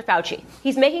is Dr. Fauci.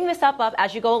 He's making this stuff up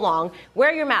as you go along.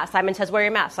 Wear your mask. Simon says wear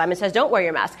your mask. Simon says don't wear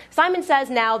your mask. Simon says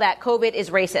now that COVID is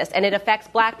racist and it affects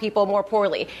black people more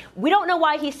poorly. We don't know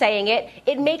why he's saying it.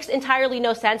 It makes entirely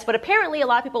no sense, but apparently a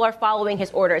lot of people are following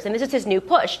his orders, and this is his new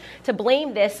push to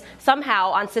blame this somehow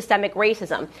on systemic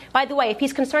racism. By the way, if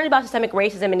he's concerned about systemic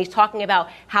racism and he's talking about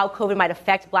how COVID might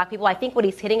affect black people, I think what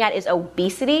he's hitting at is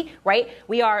obesity, right?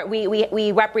 We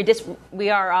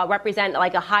represent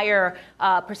like a higher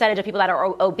percentage of people that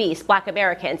are obese, black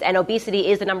Americans, and obesity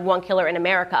is the number one killer in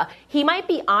America. He might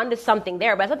be onto something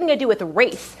there, but it has nothing to do with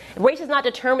race. Race is not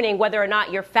determining whether or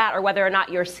not you're fat or whether or not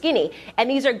you're skinny. And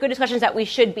these are good discussions that we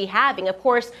should be having. Of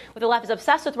course, what the left is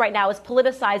obsessed with right now is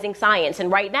politicizing science. And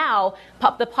right now,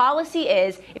 the policy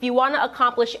is, if you want to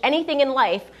accomplish anything in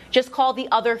life, just call the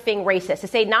other thing racist. To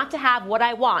say not to have what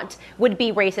I want would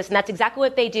be racist. And that's exactly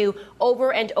what they do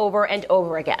over and over and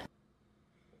over again.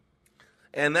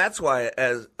 And that's why,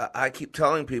 as I keep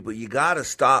telling people, you got to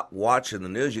stop watching the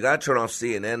news. You got to turn off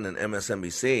CNN and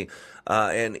MSNBC.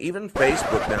 And even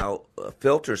Facebook now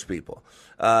filters people.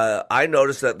 I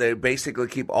noticed that they basically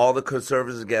keep all the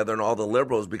conservatives together and all the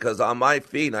liberals, because on my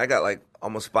feed, I got like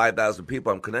almost 5,000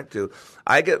 people I'm connected to,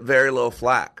 I get very little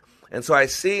flack. And so I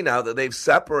see now that they've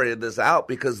separated this out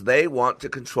because they want to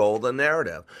control the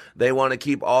narrative. They want to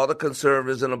keep all the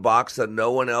conservatives in a box that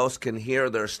no one else can hear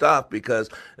their stuff because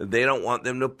they don't want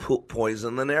them to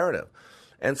poison the narrative.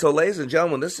 And so, ladies and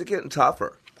gentlemen, this is getting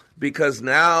tougher because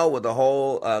now with the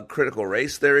whole critical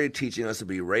race theory teaching us to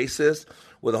be racist,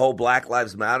 with the whole Black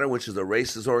Lives Matter, which is a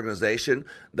racist organization,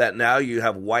 that now you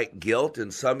have white guilt,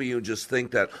 and some of you just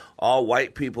think that all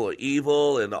white people are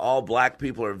evil and all black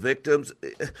people are victims.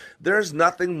 There's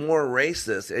nothing more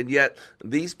racist, and yet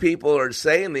these people are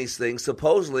saying these things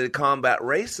supposedly to combat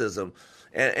racism.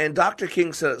 And Dr.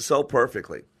 King said it so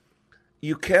perfectly.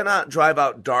 You cannot drive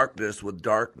out darkness with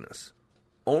darkness.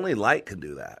 Only light can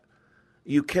do that.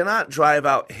 You cannot drive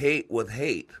out hate with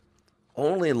hate.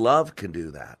 Only love can do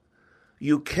that.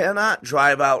 You cannot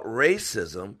drive out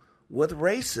racism with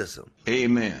racism.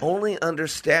 Amen. Only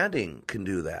understanding can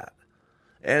do that.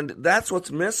 And that's what's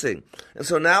missing. And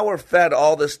so now we're fed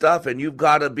all this stuff, and you've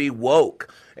got to be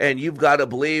woke, and you've got to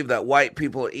believe that white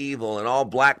people are evil, and all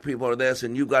black people are this,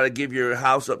 and you've got to give your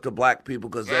house up to black people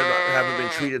because they haven't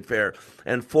been treated fair.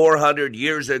 And 400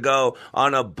 years ago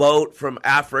on a boat from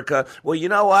Africa, well, you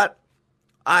know what?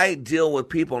 I deal with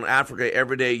people in Africa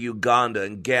every day, Uganda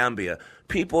and Gambia,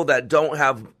 people that don't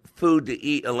have food to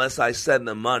eat unless I send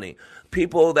them money,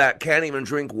 people that can't even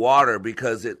drink water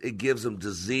because it gives them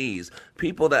disease,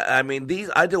 people that,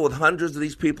 I deal with hundreds of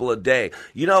these people a day.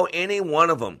 You know, any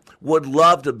one of them would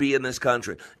love to be in this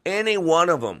country. Any one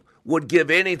of them would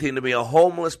give anything to be a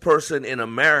homeless person in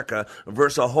America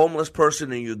versus a homeless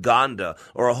person in Uganda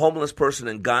or a homeless person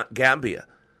in Gambia.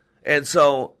 And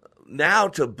so now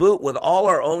to boot, with all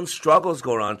our own struggles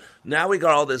going on, now we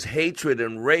got all this hatred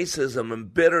and racism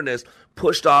and bitterness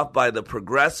pushed off by the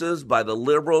progressives, by the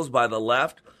liberals, by the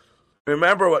left.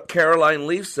 Remember what Caroline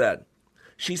Leaf said.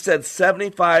 She said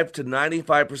 75 to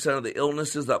 95% of the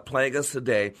illnesses that plague us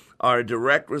today are a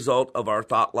direct result of our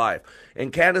thought life.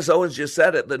 And Candace Owens just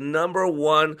said it. The number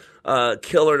one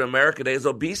killer in America today is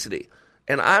obesity.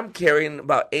 And I'm carrying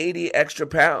about 80 extra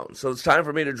pounds. So it's time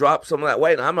for me to drop some of that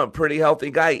weight. And I'm a pretty healthy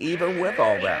guy, even with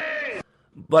all that.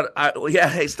 But,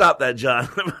 hey, stop that, John.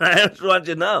 I just want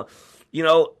you to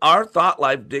know, our thought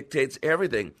life dictates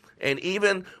everything. And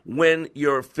even when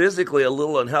you're physically a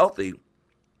little unhealthy,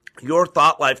 your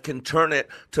thought life can turn it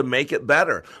to make it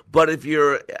better. But if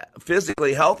you're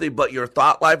physically healthy, but your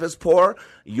thought life is poor,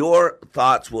 your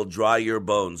thoughts will dry your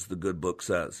bones, the good book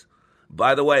says.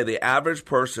 By the way, the average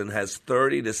person has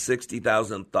 30 to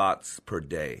 60,000 thoughts per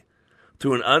day.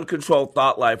 Through an uncontrolled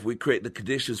thought life, we create the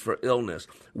conditions for illness.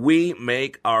 We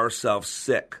make ourselves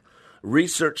sick.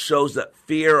 Research shows that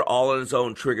fear all on its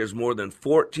own triggers more than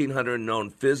 1,400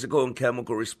 known physical and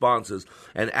chemical responses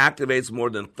and activates more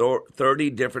than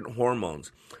 30 different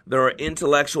hormones. There are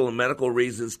intellectual and medical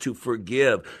reasons to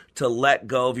forgive, to let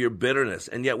go of your bitterness.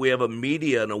 And yet we have a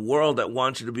media and a world that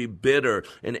wants you to be bitter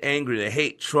and angry, to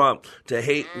hate Trump, to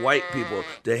hate white people,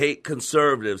 to hate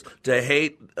conservatives, to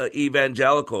hate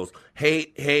evangelicals.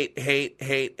 Hate, hate, hate,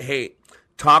 hate, hate.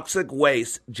 Toxic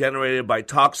waste generated by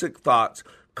toxic thoughts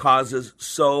causes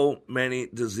so many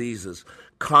diseases.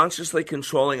 Consciously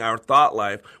controlling our thought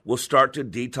life will start to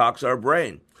detox our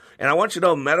brain. And I want you to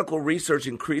know, medical research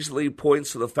increasingly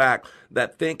points to the fact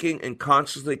that thinking and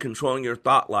consciously controlling your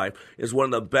thought life is one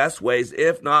of the best ways,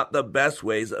 if not the best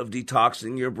ways, of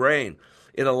detoxing your brain.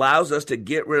 It allows us to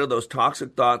get rid of those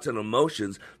toxic thoughts and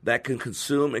emotions that can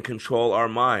consume and control our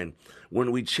mind.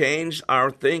 When we change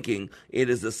our thinking, it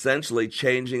is essentially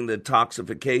changing the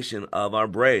toxification of our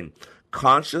brain.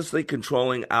 Consciously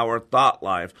controlling our thought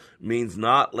life means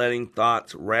not letting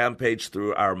thoughts rampage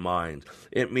through our mind.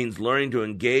 It means learning to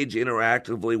engage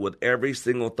interactively with every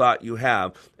single thought you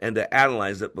have and to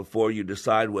analyze it before you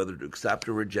decide whether to accept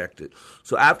or reject it.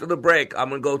 So after the break, I'm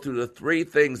going to go through the 3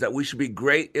 things that we should be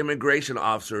great immigration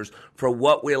officers for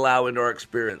what we allow into our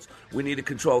experience. We need to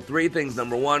control 3 things.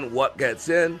 Number 1, what gets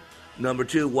in. Number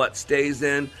 2, what stays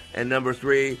in. And number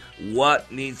 3,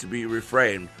 what needs to be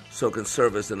reframed so it can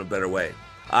serve us in a better way.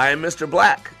 I am Mr.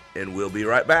 Black, and we'll be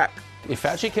right back. If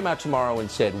Fauci came out tomorrow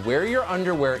and said, wear your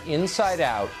underwear inside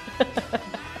out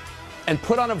and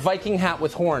put on a Viking hat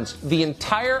with horns, the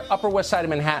entire Upper West Side of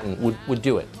Manhattan would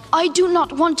do it. I do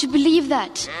not want to believe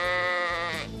that.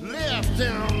 Left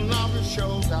down on the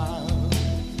shoulder.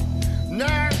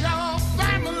 Now your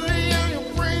family and your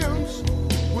friends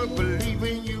will believe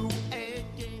in you.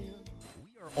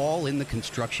 All in the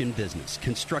construction business,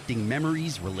 constructing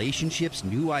memories, relationships,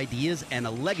 new ideas, and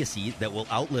a legacy that will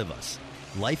outlive us.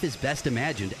 Life is best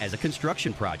imagined as a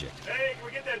construction project. Hey, can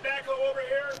we get that backhoe over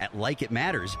here? At Like It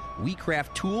Matters, we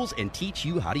craft tools and teach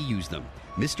you how to use them.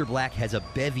 Mr. Black has a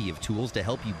bevy of tools to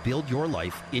help you build your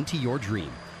life into your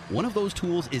dream. One of those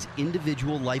tools is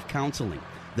individual life counseling.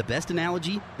 The best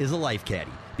analogy is a life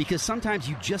caddy, because sometimes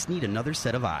you just need another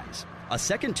set of eyes. A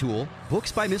second tool,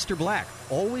 Books by Mr. Black,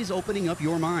 always opening up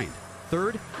your mind.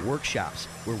 Third, workshops,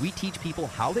 where we teach people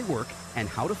how they work and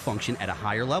how to function at a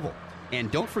higher level.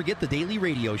 And don't forget the daily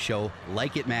radio show,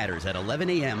 Like It Matters, at 11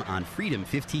 a.m. on Freedom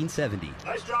 1570.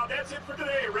 Nice job. That's it for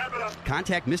today. Wrap it up.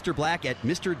 Contact Mr. Black at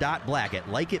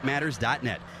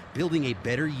mr.black@likeitmatters.net. Building a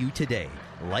better you today.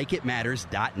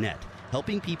 Likeitmatters.net.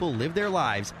 Helping people live their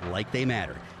lives like they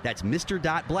matter. That's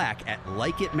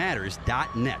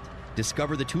mr.black@likeitmatters.net.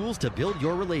 Discover the tools to build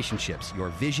your relationships, your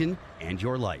vision, and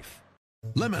your life.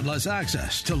 Limitless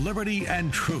access to liberty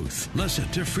and truth. Listen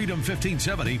to Freedom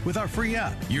 1570 with our free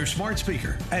app, your smart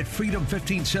speaker, at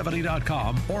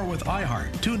freedom1570.com or with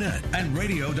iHeart, TuneIn, and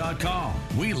radio.com.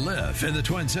 We live in the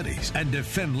Twin Cities and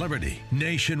defend liberty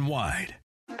nationwide.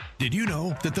 Did you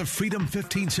know that the Freedom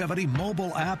 1570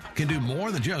 mobile app can do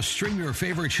more than just stream your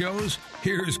favorite shows?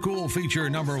 Here's cool feature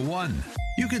number 1.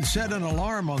 You can set an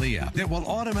alarm on the app that will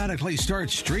automatically start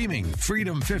streaming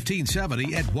Freedom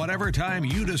 1570 at whatever time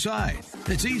you decide.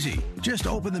 It's easy. Just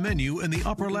open the menu in the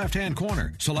upper left-hand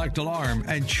corner, select alarm,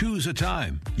 and choose a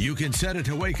time. You can set it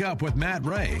to wake up with Matt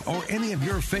Ray or any of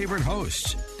your favorite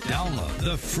hosts. Download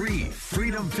the free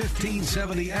Freedom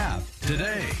 1570 app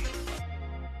today.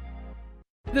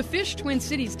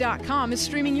 TheFishTwinCities.com is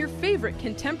streaming your favorite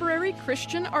contemporary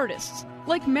Christian artists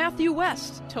like Matthew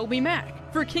West, Toby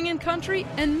Mac, For King & Country,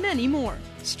 and many more.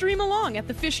 Stream along at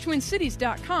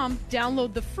TheFishTwinCities.com,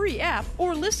 download the free app,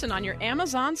 or listen on your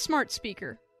Amazon smart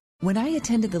speaker. When I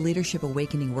attended the Leadership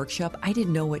Awakening workshop, I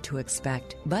didn't know what to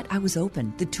expect, but I was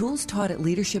open. The tools taught at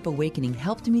Leadership Awakening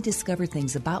helped me discover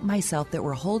things about myself that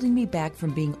were holding me back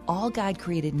from being all God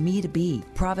created me to be.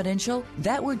 Providential?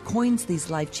 That word coins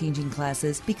these life-changing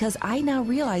classes because I now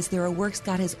realize there are works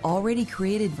God has already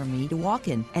created for me to walk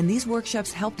in, and these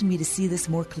workshops helped me to see this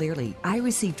more clearly. I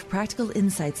received practical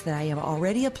insights that I am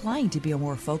already applying to be a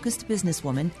more focused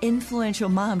businesswoman, influential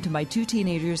mom to my 2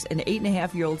 teenagers, an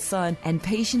 8.5-year-old son, and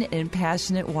patient and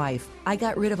passionate wife. I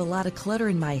got rid of a lot of clutter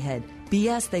in my head.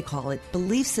 BS, they call it,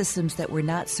 belief systems that were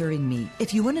not serving me.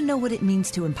 If you want to know what it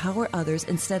means to empower others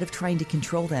instead of trying to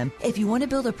control them, if you want to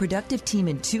build a productive team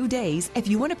in 2 days, if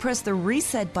you want to press the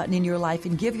reset button in your life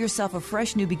and give yourself a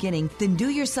fresh new beginning, then do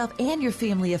yourself and your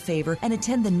family a favor and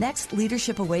attend the next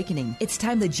Leadership Awakening. It's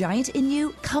time the giant in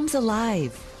you comes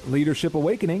alive. Leadership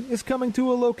Awakening is coming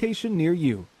to a location near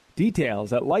you.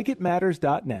 Details at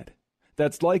likeitmatters.net.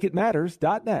 That's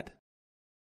likeitmatters.net.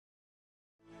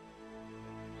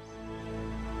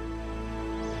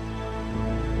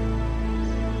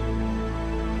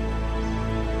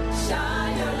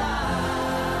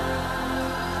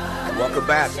 Welcome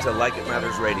back to Like It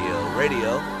Matters Radio.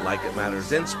 Radio, like it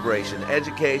matters, inspiration,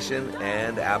 education,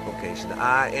 and application.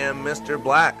 I am Mr.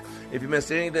 Black. If you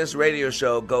missed any of this radio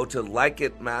show, go to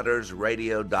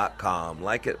likeitmattersradio.com.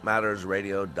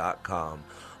 Likeitmattersradio.com.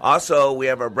 Also, we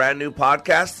have our brand new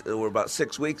podcast. We're about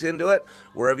 6 weeks into it.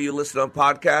 Wherever you listen on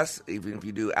podcasts, even if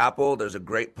you do Apple, there's a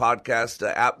great podcast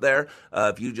app there.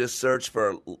 If you just search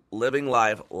for Living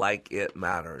Life Like It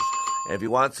Matters. And if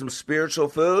you want some spiritual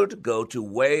food, go to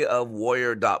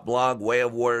wayofwarrior.blog,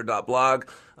 wayofwarrior.blog.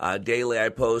 Daily I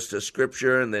post a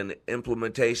scripture and then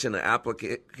implementation and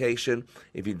application.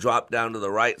 If you drop down to the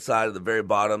right side of the very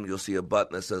bottom, you'll see a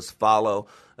button that says follow.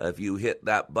 If you hit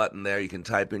that button there, you can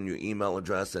type in your email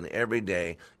address, and every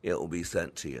day it will be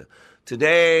sent to you.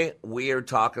 Today, we are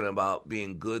talking about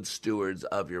being good stewards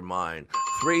of your mind.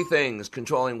 3 things: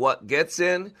 controlling what gets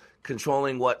in,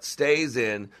 controlling what stays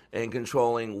in, and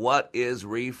controlling what is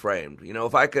reframed. You know,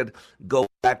 if I could go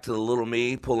back to the little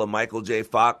me, pull a Michael J.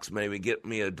 Fox, maybe get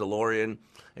me a DeLorean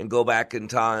and go back in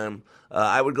time,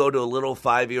 I would go to a little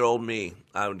 5-year-old me.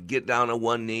 I would get down on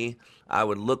one knee. I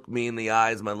would look me in the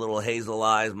eyes, my little hazel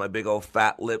eyes, my big old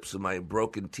fat lips and my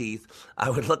broken teeth. I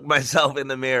would look myself in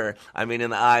the mirror, in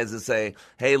the eyes, and say,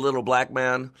 hey, little black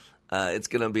man, it's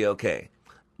going to be okay.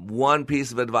 One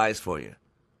piece of advice for you: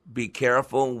 be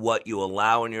careful what you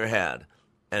allow in your head,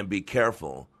 and be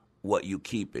careful what you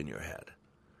keep in your head.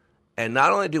 And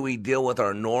not only do we deal with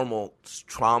our normal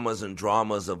traumas and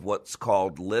dramas of what's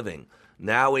called living,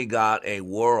 now we got a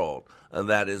world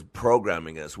that is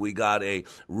programming us. We got a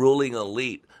ruling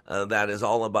elite that is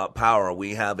all about power.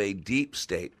 We have a deep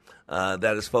state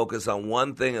that is focused on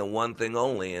one thing and one thing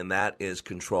only, and that is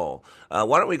control.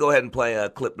 Why don't we go ahead and play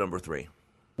clip number 3?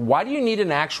 Why do you need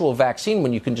an actual vaccine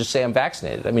when you can just say I'm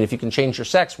vaccinated? I mean, if you can change your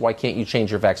sex, why can't you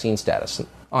change your vaccine status?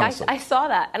 Honestly. I saw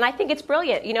that, and I think it's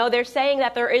brilliant. You know, they're saying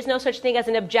that there is no such thing as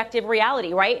an objective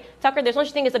reality, right? Tucker, there's no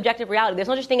such thing as objective reality. There's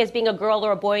no such thing as being a girl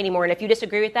or a boy anymore, and if you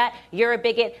disagree with that, you're a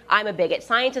bigot, I'm a bigot.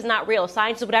 Science is not real.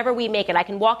 Science is whatever we make it. I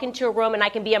can walk into a room and I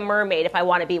can be a mermaid if I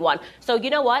want to be one. So you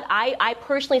know what? I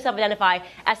personally self-identify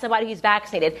as somebody who's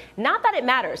vaccinated. Not that it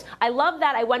matters. I love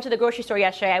that I went to the grocery store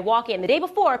yesterday. I walk in. The day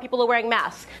before, people were wearing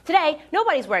masks. Today,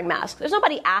 nobody's wearing masks. There's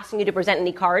nobody asking you to present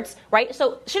any cards, right?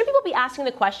 So shouldn't people be asking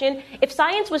the question, if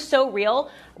science was so real,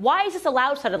 why is this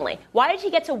allowed suddenly? Why did he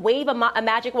get to wave a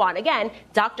magic wand? Again,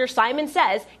 Dr. Simon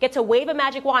says, get to wave a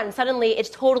magic wand and suddenly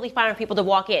it's totally fine for people to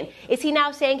walk in. Is he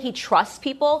now saying he trusts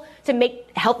people to make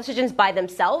health decisions by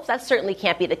themselves? That certainly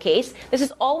can't be the case. This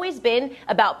has always been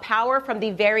about power from the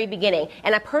very beginning.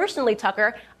 And I personally,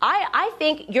 Tucker, I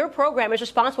think your program is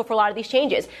responsible for a lot of these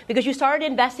changes because you started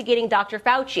investigating Dr.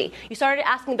 Fauci. You started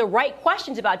asking the right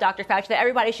questions about Dr. Fauci that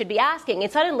everybody should be asking.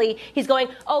 And suddenly he's going,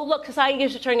 oh, look, society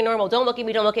is returning to normal. Don't look at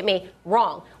me. Don't look at me.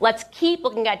 Wrong. Let's keep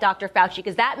looking at Dr. Fauci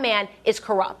because that man is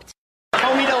corrupt.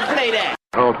 Oh, we don't play that.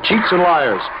 Oh, cheats and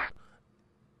liars.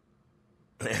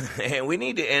 And we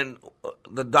need to end.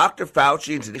 The Dr.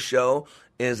 Fauci into the show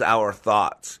is our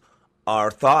thoughts.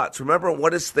 Our thoughts. Remember,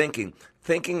 what is thinking?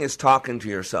 Thinking is talking to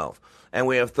yourself. And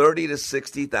we have 30 to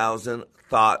 60,000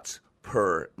 thoughts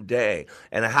per day.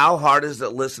 And how hard is it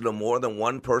to listen to more than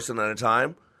one person at a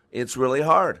time? It's really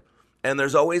hard. And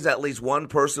there's always at least one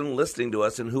person listening to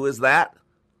us. And who is that?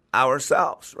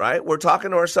 Ourselves, right? We're talking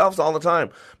to ourselves all the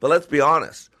time. But let's be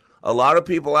honest. A lot of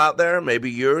people out there, maybe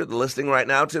you're listening right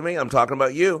now to me, I'm talking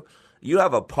about you. You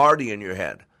have a party in your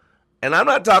head. And I'm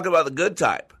not talking about the good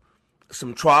type.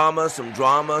 Some trauma, some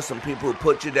drama, some people who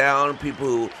put you down,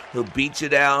 people who beat you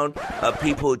down,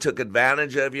 people who took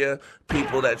advantage of you,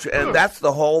 and that's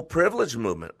the whole privilege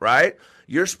movement, right?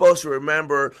 You're supposed to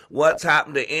remember what's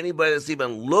happened to anybody that's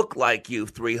even looked like you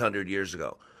 300 years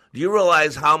ago. Do you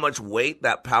realize how much weight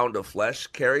that pound of flesh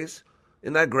carries?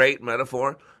 Isn't that a great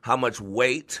metaphor? How much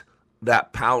weight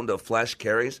that pound of flesh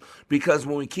carries? Because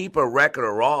when we keep a record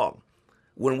of wrong,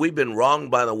 when we've been wronged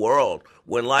by the world,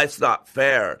 when life's not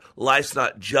fair, life's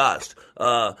not just, they're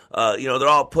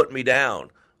all putting me down.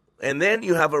 And then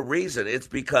you have a reason. It's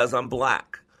because I'm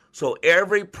black. So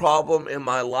every problem in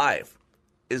my life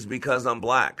is because I'm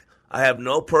black. I have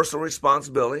no personal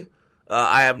responsibility.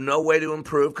 I have no way to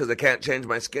improve because I can't change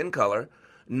my skin color.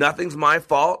 Nothing's my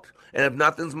fault. And if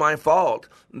nothing's my fault,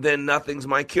 then nothing's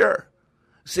my cure.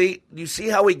 See, you see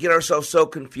how we get ourselves so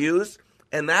confused?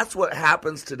 And that's what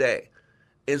happens today.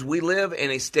 Is we live in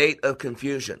a state of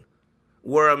confusion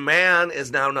where a man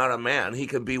is now not a man. He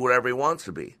can be whatever he wants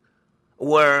to be.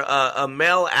 Where a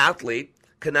male athlete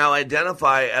can now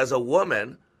identify as a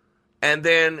woman, and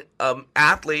then an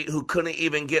athlete who couldn't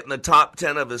even get in the top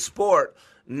 10 of his sport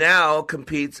now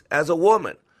competes as a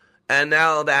woman. And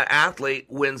now that athlete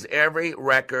wins every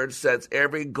record, sets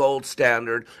every gold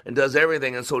standard, and does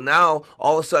everything. And so now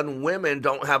all of a sudden women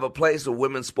don't have a place in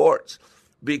women's sports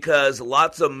because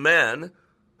lots of men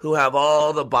who have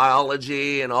all the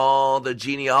biology and all the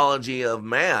genealogy of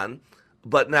man,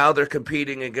 but now they're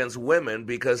competing against women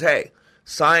because, hey,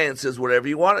 science is whatever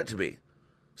you want it to be.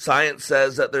 Science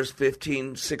says that there's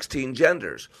 15, 16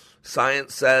 genders.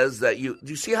 Science says that do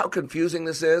you see how confusing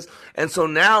this is? And so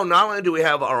now not only do we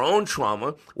have our own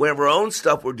trauma, we have our own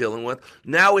stuff we're dealing with,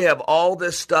 now we have all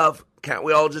this stuff. Can't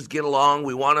we all just get along?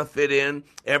 We want to fit in.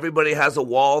 Everybody has a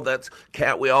wall that's,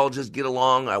 can't we all just get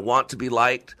along? I want to be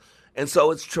liked. And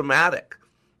so it's traumatic.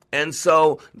 And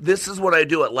so this is what I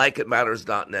do at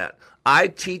likeitmatters.net. I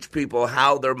teach people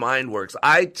how their mind works.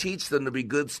 I teach them to be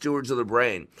good stewards of their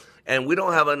brain. And we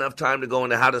don't have enough time to go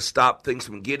into how to stop things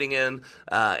from getting in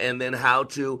and then how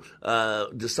to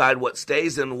decide what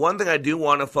stays in. One thing I do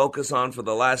want to focus on for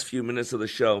the last few minutes of the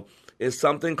show is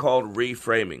something called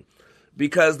reframing.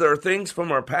 Because there are things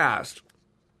from our past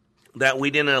that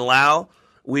we didn't allow,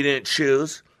 we didn't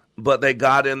choose, but they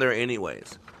got in there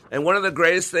anyways. And one of the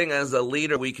greatest things as a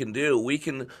leader we can do, we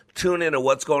can tune into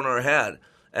what's going on in our head,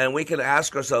 and we can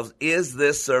ask ourselves, is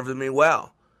this serving me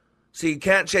well? See, you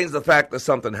can't change the fact that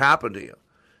something happened to you.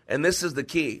 And this is the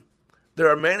key. There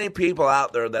are many people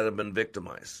out there that have been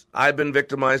victimized. I've been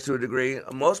victimized to a degree.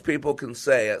 Most people can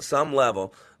say at some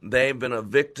level they've been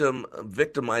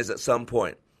victimized at some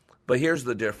point. But here's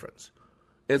the difference.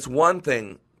 It's one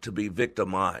thing to be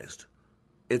victimized.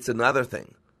 It's another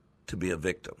thing to be a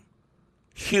victim.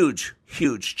 Huge,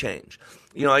 huge change.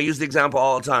 You know, I use the example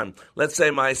all the time. Let's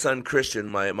say my son Christian,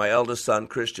 my eldest son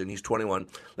Christian, he's 21.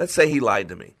 Let's say he lied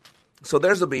to me. So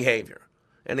there's a behavior.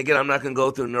 And again, I'm not going to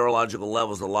go through neurological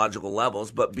levels, the logical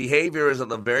levels, but behavior is at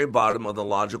the very bottom of the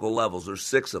logical levels. There's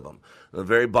 6 of them. The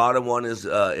very bottom one is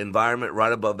environment.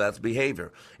 Right above that's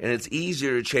behavior. And it's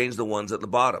easier to change the ones at the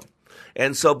bottom.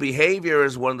 And so behavior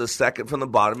is one of the second from the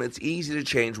bottom. It's easy to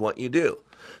change what you do.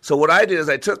 So what I did is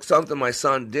I took something my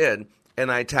son did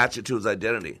and I attached it to his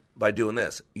identity by doing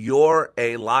this. You're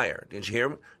a liar. Didn't you hear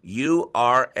me? You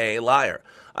are a liar.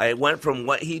 I went from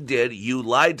what he did, you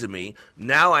lied to me,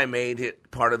 now I made it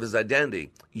part of his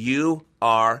identity. You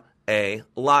are a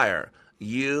liar.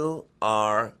 You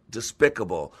are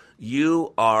despicable.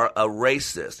 You are a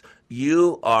racist.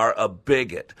 You are a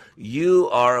bigot. You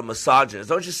are a misogynist.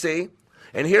 Don't you see?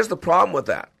 And here's the problem with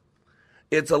that.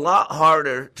 It's a lot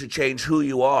harder to change who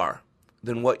you are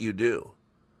than what you do.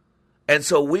 And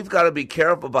so we've got to be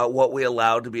careful about what we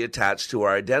allow to be attached to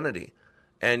our identity.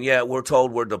 And yet we're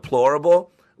told we're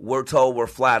deplorable. We're told we're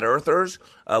flat earthers.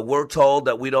 We're told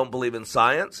that we don't believe in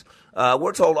science.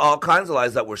 We're told all kinds of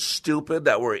lies, that we're stupid,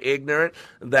 that we're ignorant,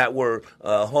 that we're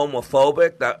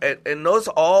homophobic. And notice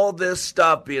all this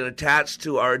stuff being attached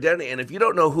to our identity. And if you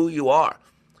don't know who you are,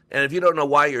 and if you don't know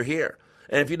why you're here,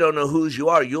 and if you don't know whose you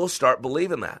are, you'll start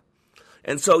believing that.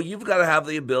 And so you've got to have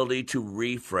the ability to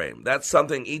reframe. That's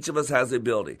something each of us has the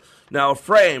ability. Now, a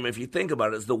frame, if you think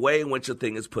about it, is the way in which a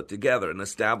thing is put together, an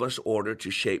established order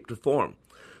to shape to form.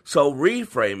 So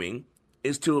reframing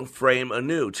is to frame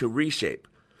anew, to reshape.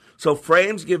 So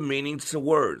frames give meaning to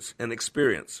words and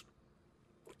experience.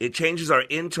 It changes our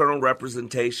internal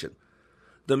representation.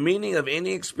 The meaning of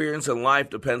any experience in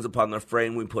life depends upon the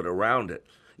frame we put around it.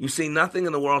 You see, nothing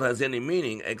in the world has any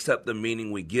meaning except the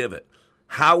meaning we give it.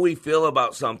 How we feel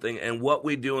about something and what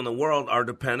we do in the world are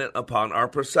dependent upon our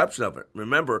perception of it.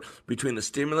 Remember, between the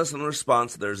stimulus and the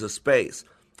response, there's a space.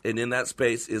 And in that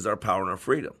space is our power and our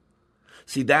freedom.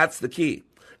 See, that's the key.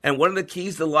 And one of the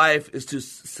keys to life is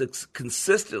to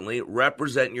consistently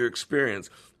represent your experience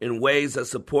in ways that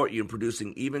support you in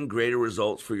producing even greater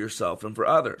results for yourself and for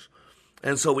others.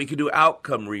 And so we can do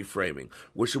outcome reframing,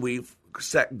 which we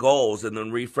set goals and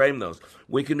then reframe those.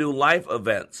 We can do life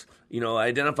events.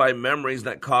 Identify memories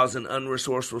that cause an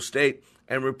unresourceful state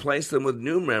and replace them with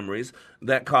new memories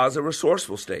that cause a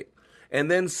resourceful state. And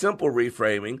then simple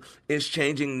reframing is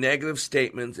changing negative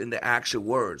statements into action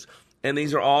words. And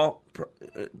these are all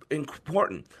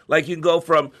important. Like you can go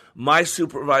from, my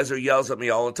supervisor yells at me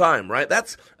all the time, right?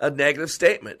 That's a negative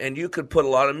statement, and you could put a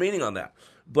lot of meaning on that.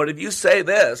 But if you say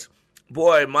this,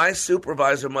 boy, my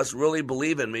supervisor must really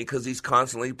believe in me because he's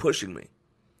constantly pushing me.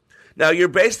 Now, you're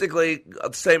basically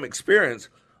the same experience,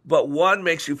 but one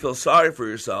makes you feel sorry for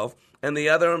yourself, and the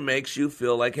other makes you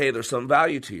feel like, hey, there's some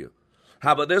value to you.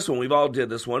 How about this one? We've all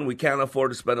did this one. We can't afford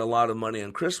to spend a lot of money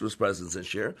on Christmas presents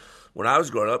this year. When I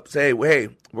was growing up, say, hey,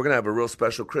 we're going to have a real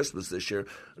special Christmas this year.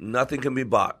 Nothing can be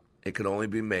bought. It can only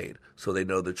be made, so they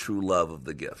know the true love of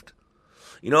the gift.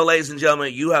 Ladies and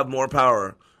gentlemen, you have more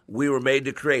power. We were made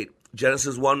to create.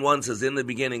 Genesis 1:1 says, in the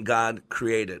beginning, God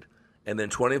created. And then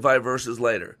 25 verses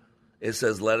later, it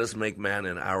says, let us make man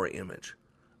in our image.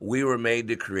 We were made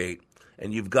to create.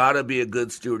 And you've got to be a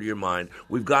good steward of your mind.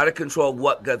 We've got to control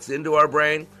what gets into our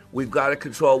brain. We've got to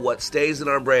control what stays in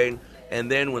our brain.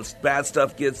 And then when bad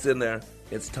stuff gets in there,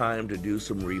 it's time to do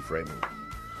some reframing.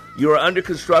 You are under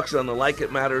construction on the Like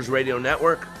It Matters radio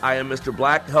network. I am Mr.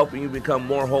 Black, helping you become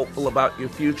more hopeful about your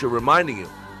future, reminding you,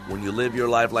 when you live your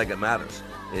life like it matters,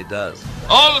 it does.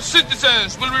 All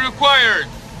citizens will be required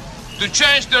to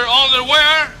change their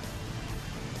underwear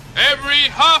every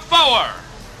half hour.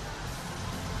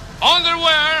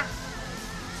 Underwear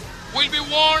will be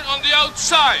worn on the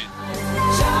outside.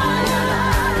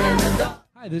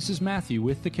 Hi, this is Matthew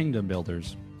with the Kingdom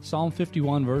Builders. Psalm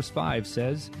 51 verse 5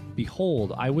 says,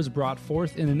 "Behold, I was brought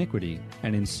forth in iniquity,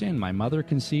 and in sin my mother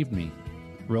conceived me."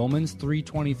 Romans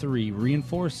 3:23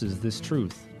 reinforces this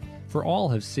truth. For all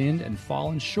have sinned and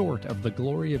fallen short of the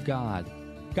glory of God.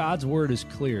 God's word is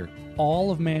clear.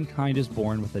 All of mankind is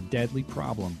born with a deadly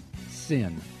problem,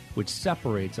 sin, which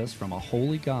separates us from a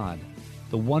holy God.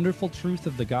 The wonderful truth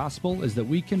of the gospel is that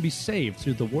we can be saved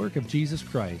through the work of Jesus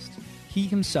Christ. He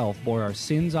himself bore our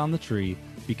sins on the tree,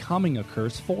 becoming a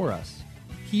curse for us.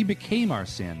 He became our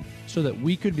sin so that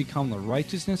we could become the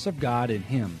righteousness of God in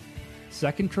him.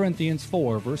 2 Corinthians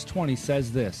 4 verse 20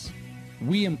 says this,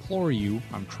 "We implore you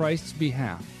on Christ's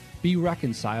behalf, be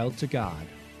reconciled to God."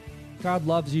 God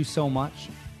loves you so much.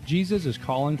 Jesus is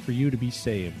calling for you to be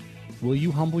saved. Will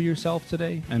you humble yourself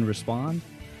today and respond?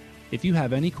 If you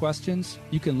have any questions,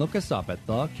 you can look us up at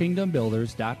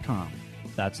thekingdombuilders.com.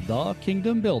 That's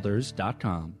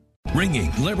thekingdombuilders.com.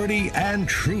 Bringing liberty and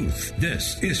truth.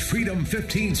 This is Freedom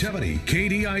 1570,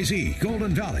 KDIZ,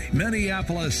 Golden Valley,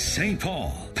 Minneapolis, St.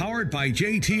 Paul. Powered by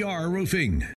JTR Roofing.